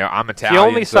I'm Italian. The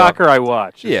only soccer I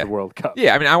watch is the World Cup.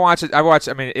 Yeah, I watch it.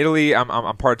 Italy.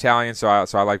 I'm part Italian, so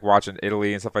I like watching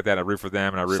Italy and stuff like that. I root for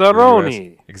them, and I root for the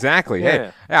US. Exactly.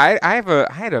 Yeah. Hey, I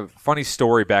had a funny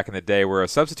story back in the day where a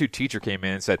substitute teacher came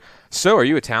in and said, "So, are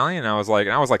you Italian?" And I was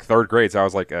like third grade, so I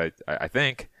was like, I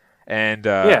think. And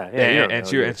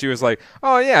she was like,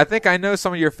 "Oh yeah, I think I know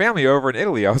some of your family over in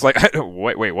Italy." I was like,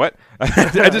 "Wait, what?"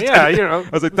 I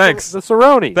was like, "Thanks, the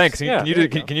Cerrone. Thanks.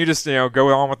 Can you just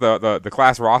go on with the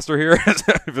class roster here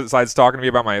besides talking to me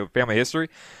about my family history?"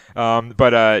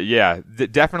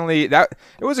 Definitely that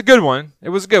it was a good one. It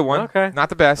was a good one. Okay, not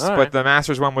the best, all but right. the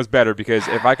Masters one was better because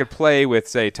if I could play with,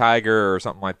 say, Tiger or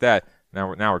something like that, now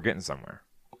we're getting somewhere.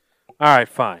 All right,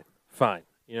 fine.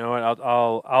 You know what?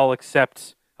 I'll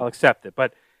accept it.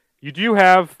 But you do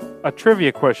have a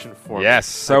trivia question for me. Yes.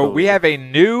 So we have a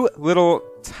new little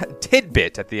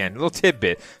tidbit at the end, a little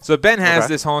tidbit. So Ben has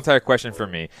this whole entire question for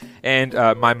me, and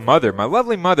my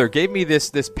lovely mother, gave me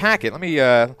this packet. Let me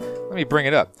bring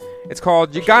it up. It's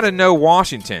called "You Gotta Know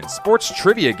Washington" Sports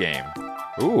Trivia Game.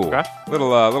 Ooh,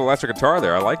 little extra guitar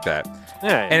there. I like that.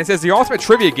 Yeah. And it says the ultimate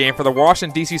trivia game for the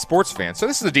Washington, D.C. sports fans. So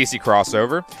this is a D.C.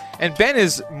 crossover. And Ben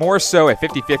is more so a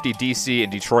 50-50 D.C.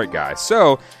 and Detroit guy.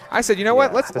 So I said, you know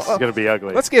what? This is going to be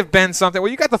ugly. Let's give Ben something.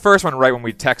 Well, you got the first one right when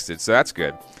we texted, so that's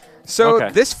good. So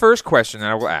this first question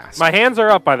that I will ask. My hands are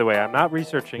up, by the way. I'm not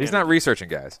researching. He's not researching,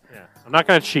 guys. Yeah. I'm not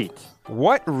going to cheat.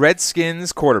 What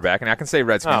Redskins quarterback, and I can say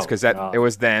Redskins because it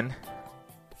was then,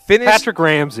 finished... Patrick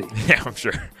Ramsey. Yeah, I'm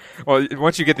sure. Well,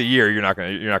 once you get the year, you're not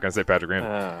gonna say Patrick Graham.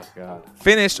 Oh God.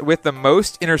 Finished with the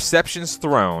most interceptions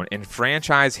thrown in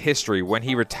franchise history when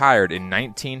he retired in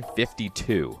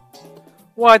 1952.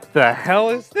 What the hell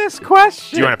is this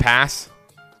question? Do you want to pass?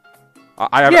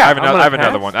 I have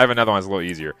another one. I have another one that's a little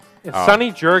easier.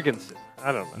 Sonny Jurgensen.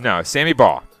 I don't know. No, Sammy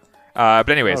Baugh. But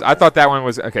anyways, Okay. I thought that one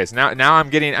was okay. So now I'm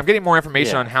getting more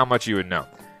information on how much you would know.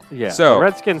 Yeah. So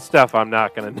Redskins stuff, I'm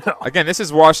not gonna know. again, this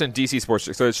is Washington D.C. sports,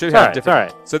 so it should It's all have right, different.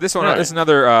 it's all right. So this one, All this is right.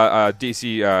 another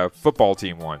D.C. Football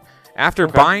team one. After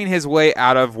buying his way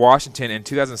out of Washington in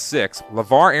 2006,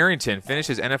 LeVar Arrington finished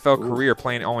his NFL career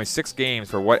playing only 6 games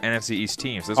for what NFC East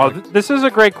team? So This is a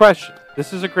great question.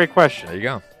 there you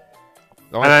go.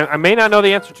 And I may not know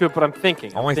the answer to it, but I'm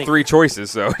thinking. Only 3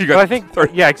 choices, so you But got I think,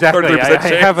 yeah, exactly. 33%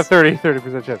 I have a chance.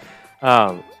 30% chance.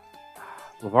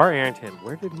 LeVar Arrington,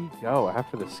 where did he go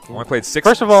after this game? Only played 6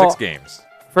 First of all, 6 games.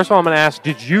 First of all, I'm going to ask,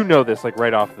 did you know this like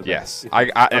right off the bat? Yes.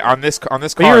 On this card.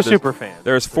 But you're a there's- super fan.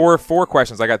 There's four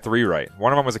questions. I got 3 right.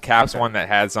 One of them was a Caps one that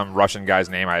had some Russian guy's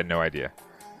name. I had no idea.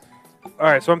 All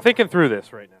right, so I'm thinking through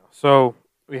this right now. So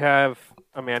we have,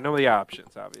 I know the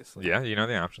options, obviously. Yeah, you know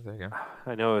the options. There you go.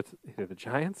 I know it's either the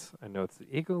Giants, I know it's the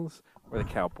Eagles, or the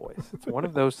Cowboys. It's one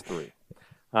of those 3.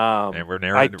 And we're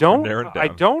narrowing, I don't. we're narrowing it I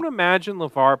down. don't imagine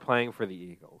LeVar playing for the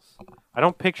Eagles. I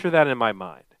don't picture that in my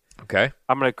mind. Okay.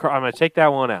 I'm gonna take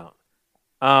that one out.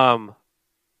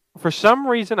 For some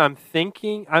reason, I'm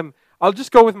thinking I'll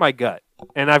just go with my gut,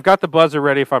 and I've got the buzzer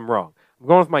ready if I'm wrong. I'm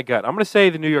going with my gut. I'm gonna say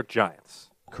the New York Giants.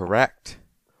 Correct.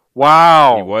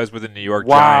 Wow. He was with the New York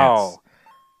Wow.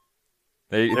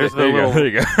 Giants. There's There you go. There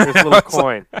you go. There's a little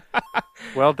coin.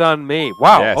 Well done, me.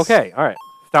 Wow. Yes. Okay. All right.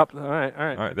 Stop. All right. All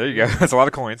right, there you go. That's a lot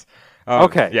of coins.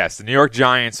 Okay. Yes, the New York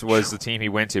Giants was the team he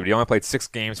went to, but he only played 6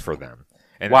 games for them.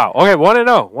 And Wow. Okay.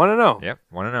 1-0. 1-0. Yep.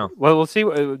 Want to know? Well, we'll see.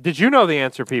 Did you know the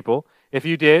answer, people? If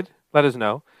you did, let us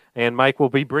know. And Mike will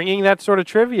be bringing that sort of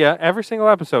trivia every single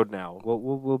episode now.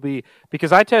 We'll be,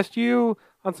 because I test you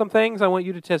on some things. I want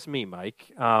you to test me,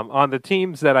 Mike, on the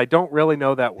teams that I don't really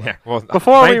know that well. Yeah. Well,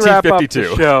 Before we wrap up the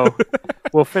 1952. show,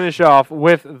 we'll finish off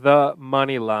with the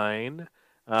money line.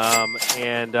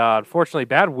 Unfortunately,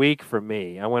 bad week for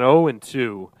me. I went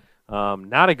 0-2.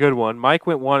 Not a good one. Mike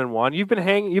went 1-1.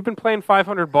 You've been playing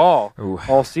 500 ball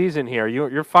all season here.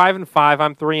 You're 5-5.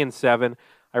 I'm 3-7.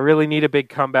 I really need a big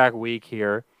comeback week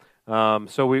here.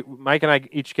 So Mike and I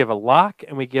each give a lock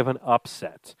and we give an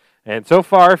upset. And so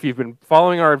far, if you've been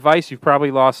following our advice, you've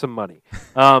probably lost some money.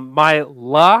 My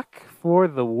lock for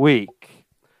the week,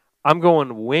 I'm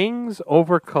going Wings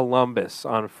over Columbus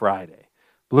on Friday.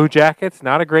 Blue Jackets,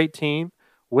 not a great team.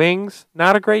 Wings,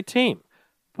 not a great team.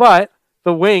 But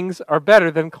the Wings are better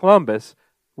than Columbus.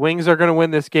 Wings are going to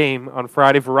win this game on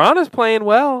Friday. Verana's playing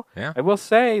well. Yeah. I will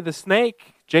say, the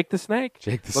Snake, Jake the Snake,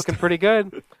 looking pretty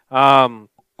good.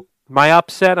 My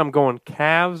upset, I'm going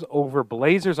Cavs over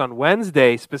Blazers on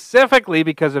Wednesday, specifically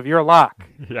because of your lock.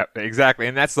 Yeah, exactly.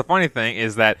 And that's the funny thing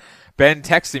is that Ben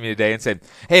texted me today and said,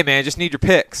 "Hey, man, just need your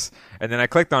picks." And then I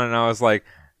clicked on it and I was like,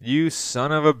 "You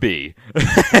son of a B,"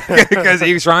 because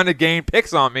he was trying to gain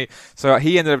picks on me. So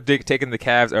he ended up taking the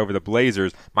Cavs over the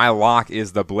Blazers. My lock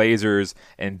is the Blazers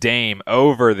and Dame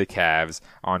over the Cavs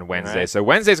on Wednesday. Right. So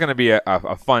Wednesday's going to be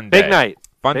a fun day. Big night.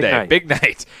 Big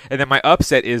night. And then my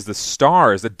upset is the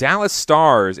Stars. The Dallas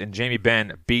Stars and Jamie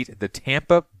Benn beat the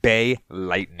Tampa Bay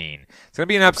Lightning. It's going to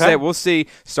be an upset. Okay. We'll see.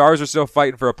 Stars are still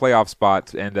fighting for a playoff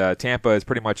spot, and Tampa is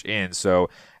pretty much in. So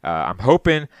I'm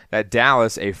hoping that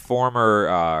Dallas, a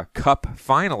former Cup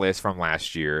finalist from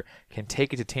last year, can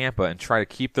take it to Tampa and try to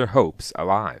keep their hopes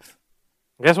alive.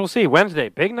 I guess we'll see. Wednesday,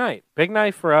 big night. Big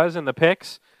night for us in the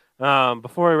picks.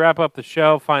 Before we wrap up the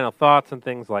show, final thoughts and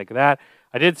things like that.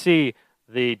 I did see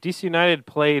the DC United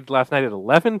played last night at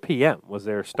 11 p.m. was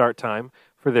their start time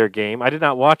for their game. I did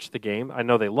not watch the game. I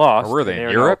know they lost. Or were they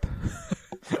in Europe?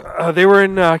 They were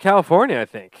in California, I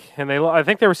think. And I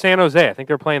think they were San Jose. I think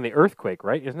they were playing the Earthquake,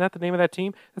 right? Isn't that the name of that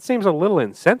team? That seems a little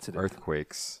insensitive.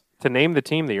 Earthquakes. To name the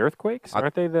team the Earthquakes?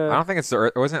 Aren't they the... I don't think it's the...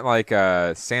 It wasn't like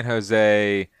San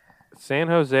Jose... San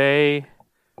Jose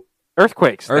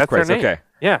Earthquakes. That's their name. Okay.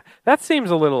 Yeah, that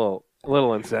seems a little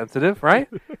insensitive, right?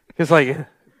 Because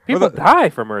people die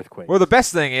from earthquakes. Well, the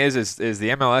best thing is the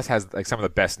MLS has like some of the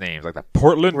best names, like the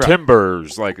Portland Right.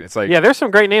 Timbers. Like it's like yeah, there's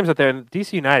some great names out there. And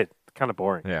DC United, kind of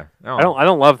boring. yeah. I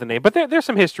don't love the name, but there's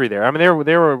some history there. I mean,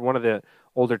 they were one of the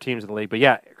older teams in the league. But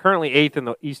yeah, currently 8th in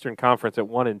the Eastern Conference at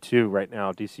 1-2 right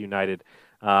now. DC United,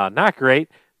 not great.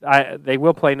 They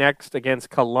will play next against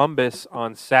Columbus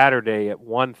on Saturday at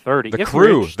 1:30.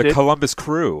 The Columbus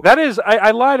Crew. That is,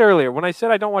 I lied earlier when I said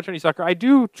I don't watch any soccer. I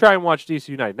do try and watch DC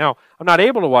United. Now, I'm not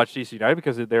able to watch DC United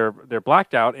because they're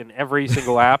blacked out in every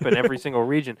single app and every single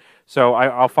region. So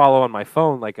I'll follow on my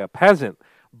phone like a peasant.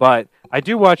 But I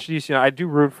do watch DC United. I do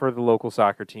root for the local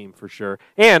soccer team for sure.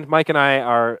 And Mike and I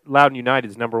are Loudoun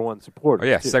United's #1 supporters. Oh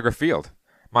yeah, Segra Field.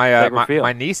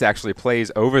 My niece actually plays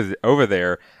over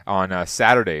there on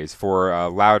Saturdays for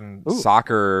Loudoun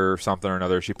soccer or something or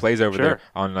another. She plays over there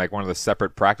on like one of the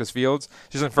separate practice fields.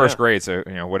 She's in first grade, so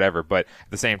whatever. But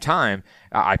at the same time,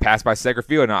 I pass by Segra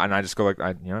Field and I just go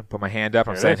put my hand up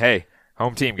and I'm saying, "Hey,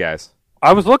 home team, guys."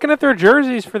 I was looking at their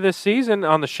jerseys for this season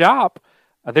on the shop.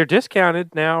 They're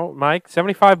discounted now, Mike.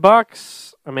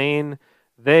 $75. I mean.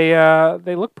 They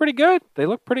look pretty good.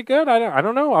 I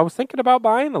don't know. I was thinking about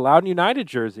buying the Loudoun United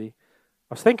jersey.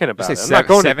 I was thinking about it. I'm not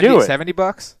going to do it.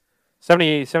 $70?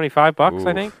 75 bucks,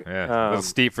 I think. Yeah, a little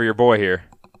steep for your boy here.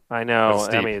 I know.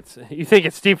 I mean, you think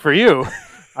it's steep for you.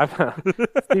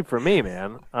 It's steep for me,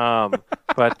 man.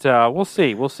 But we'll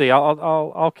see.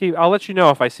 I'll let you know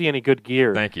if I see any good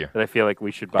gear. Thank you. That I feel like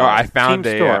we should buy. Oh, I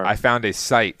found a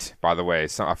site, by the way.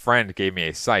 So a friend gave me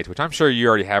a site, which I'm sure you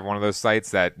already have one of those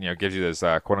sites that gives you those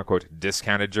quote unquote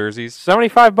discounted jerseys.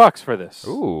 $75 for this.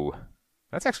 Ooh,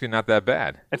 that's actually not that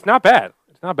bad. It's not bad.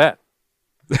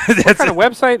 What kind of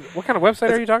website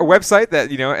are you talking about? A website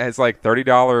that has like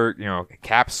 $30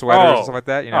 cap sweaters and stuff like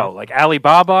that. Like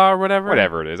Alibaba or whatever.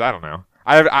 Whatever it is, I don't know.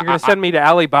 You're gonna send me to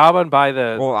Alibaba and buy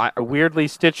the weirdly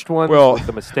stitched ones with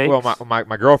the mistakes. Well,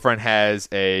 my girlfriend has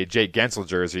a Jake Gensel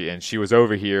jersey, and she was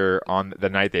over here on the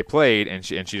night they played, and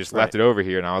she just left it over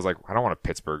here, and I was like, I don't want a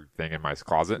Pittsburgh thing in my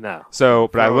closet. No. So,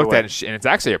 but I looked at it, and it's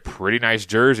actually a pretty nice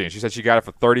jersey, and she said she got it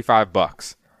for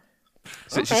 $35.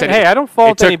 So she said, "Hey, I don't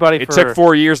fault anybody for." It took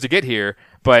 4 years to get here,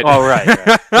 but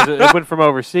right. It went from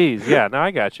overseas. Yeah, no,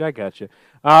 I got you.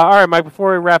 All right, Mike.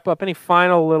 Before we wrap up, any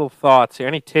final little thoughts here?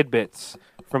 Any tidbits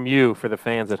from you for the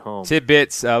fans at home?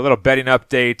 Tidbits, a little betting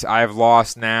update. I've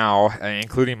lost now,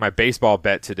 including my baseball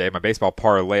bet today, my baseball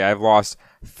parlay. I've lost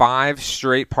 5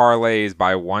 straight parlays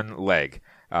by 1 leg.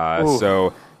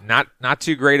 So. Not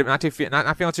too great. Not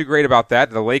feeling too great about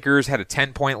that. The Lakers had a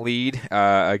 10-point lead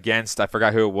against, I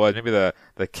forgot who it was, maybe the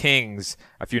Kings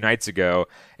a few nights ago,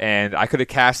 and I could have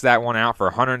cashed that one out for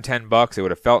 $110. It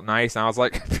would have felt nice, and I was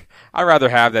like, I'd rather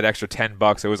have that extra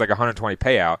 $10. It was like a $120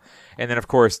 payout, and then of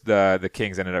course the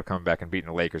Kings ended up coming back and beating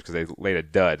the Lakers because they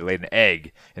laid an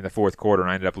egg in the fourth quarter,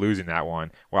 and I ended up losing that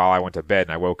one while I went to bed,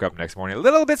 and I woke up next morning a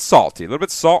little bit salty, a little bit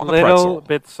salt on the pretzel. A little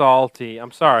bit salty.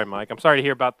 I'm sorry, Mike. I'm sorry to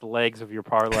hear about the legs of your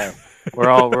parlay. We're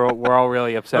all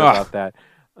really upset about that.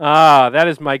 That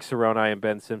is Mike Cerrone. I am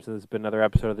Ben Simpson. This has been another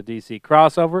episode of the DC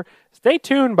Crossover. Stay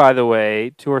tuned, by the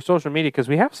way, to our social media because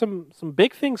we have some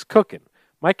big things cooking.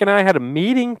 Mike and I had a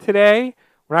meeting today.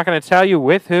 We're not going to tell you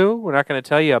with who. We're not going to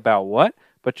tell you about what,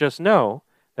 but just know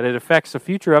that it affects the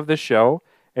future of this show.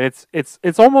 And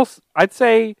it's almost, I'd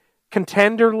say,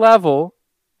 contender level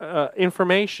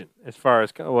information as far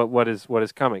as what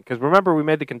is coming. Because remember, we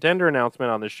made the Contender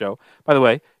announcement on this show. By the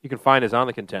way, you can find us on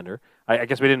the Contender. I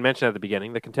guess we didn't mention at the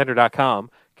beginning. TheContender.com,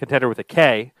 Contender with a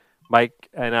K. Mike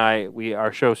and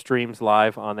our show streams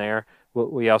live on there.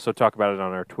 We also talk about it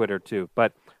on our Twitter too.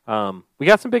 But we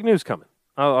got some big news coming.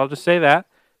 I'll just say that.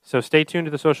 So stay tuned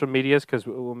to the social medias because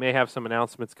we may have some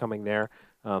announcements coming there.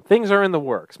 Things are in the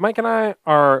works. Mike and I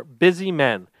are busy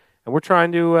men. And we're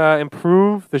trying to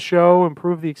improve the show,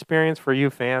 improve the experience for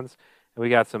you fans. And we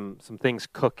got some things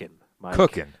cooking, Mike.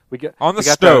 Cooking.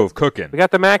 Cooking. We got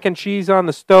the mac and cheese on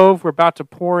the stove. We're about to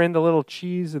pour in the little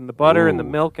cheese and the butter and the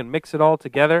milk and mix it all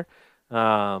together.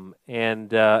 And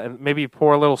maybe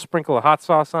pour a little sprinkle of hot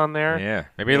sauce on there. Yeah,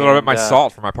 maybe a little bit of my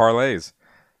salt for my parlays.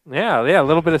 Yeah, a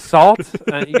little bit of salt.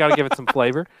 You got to give it some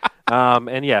flavor.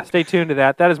 Stay tuned to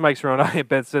that. That is Mike Cerrone. I am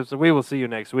Ben Simpson. We will see you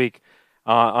next week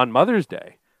on Mother's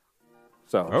Day.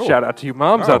 So shout out to you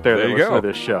moms out there that listen to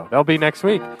this show. That'll be next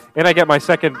week. And I get my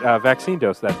second vaccine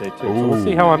dose that day, too. So we'll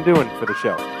see how I'm doing for the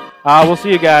show. We'll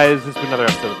see you guys. This has been another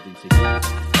episode of the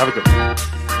DC. Have a good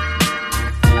one.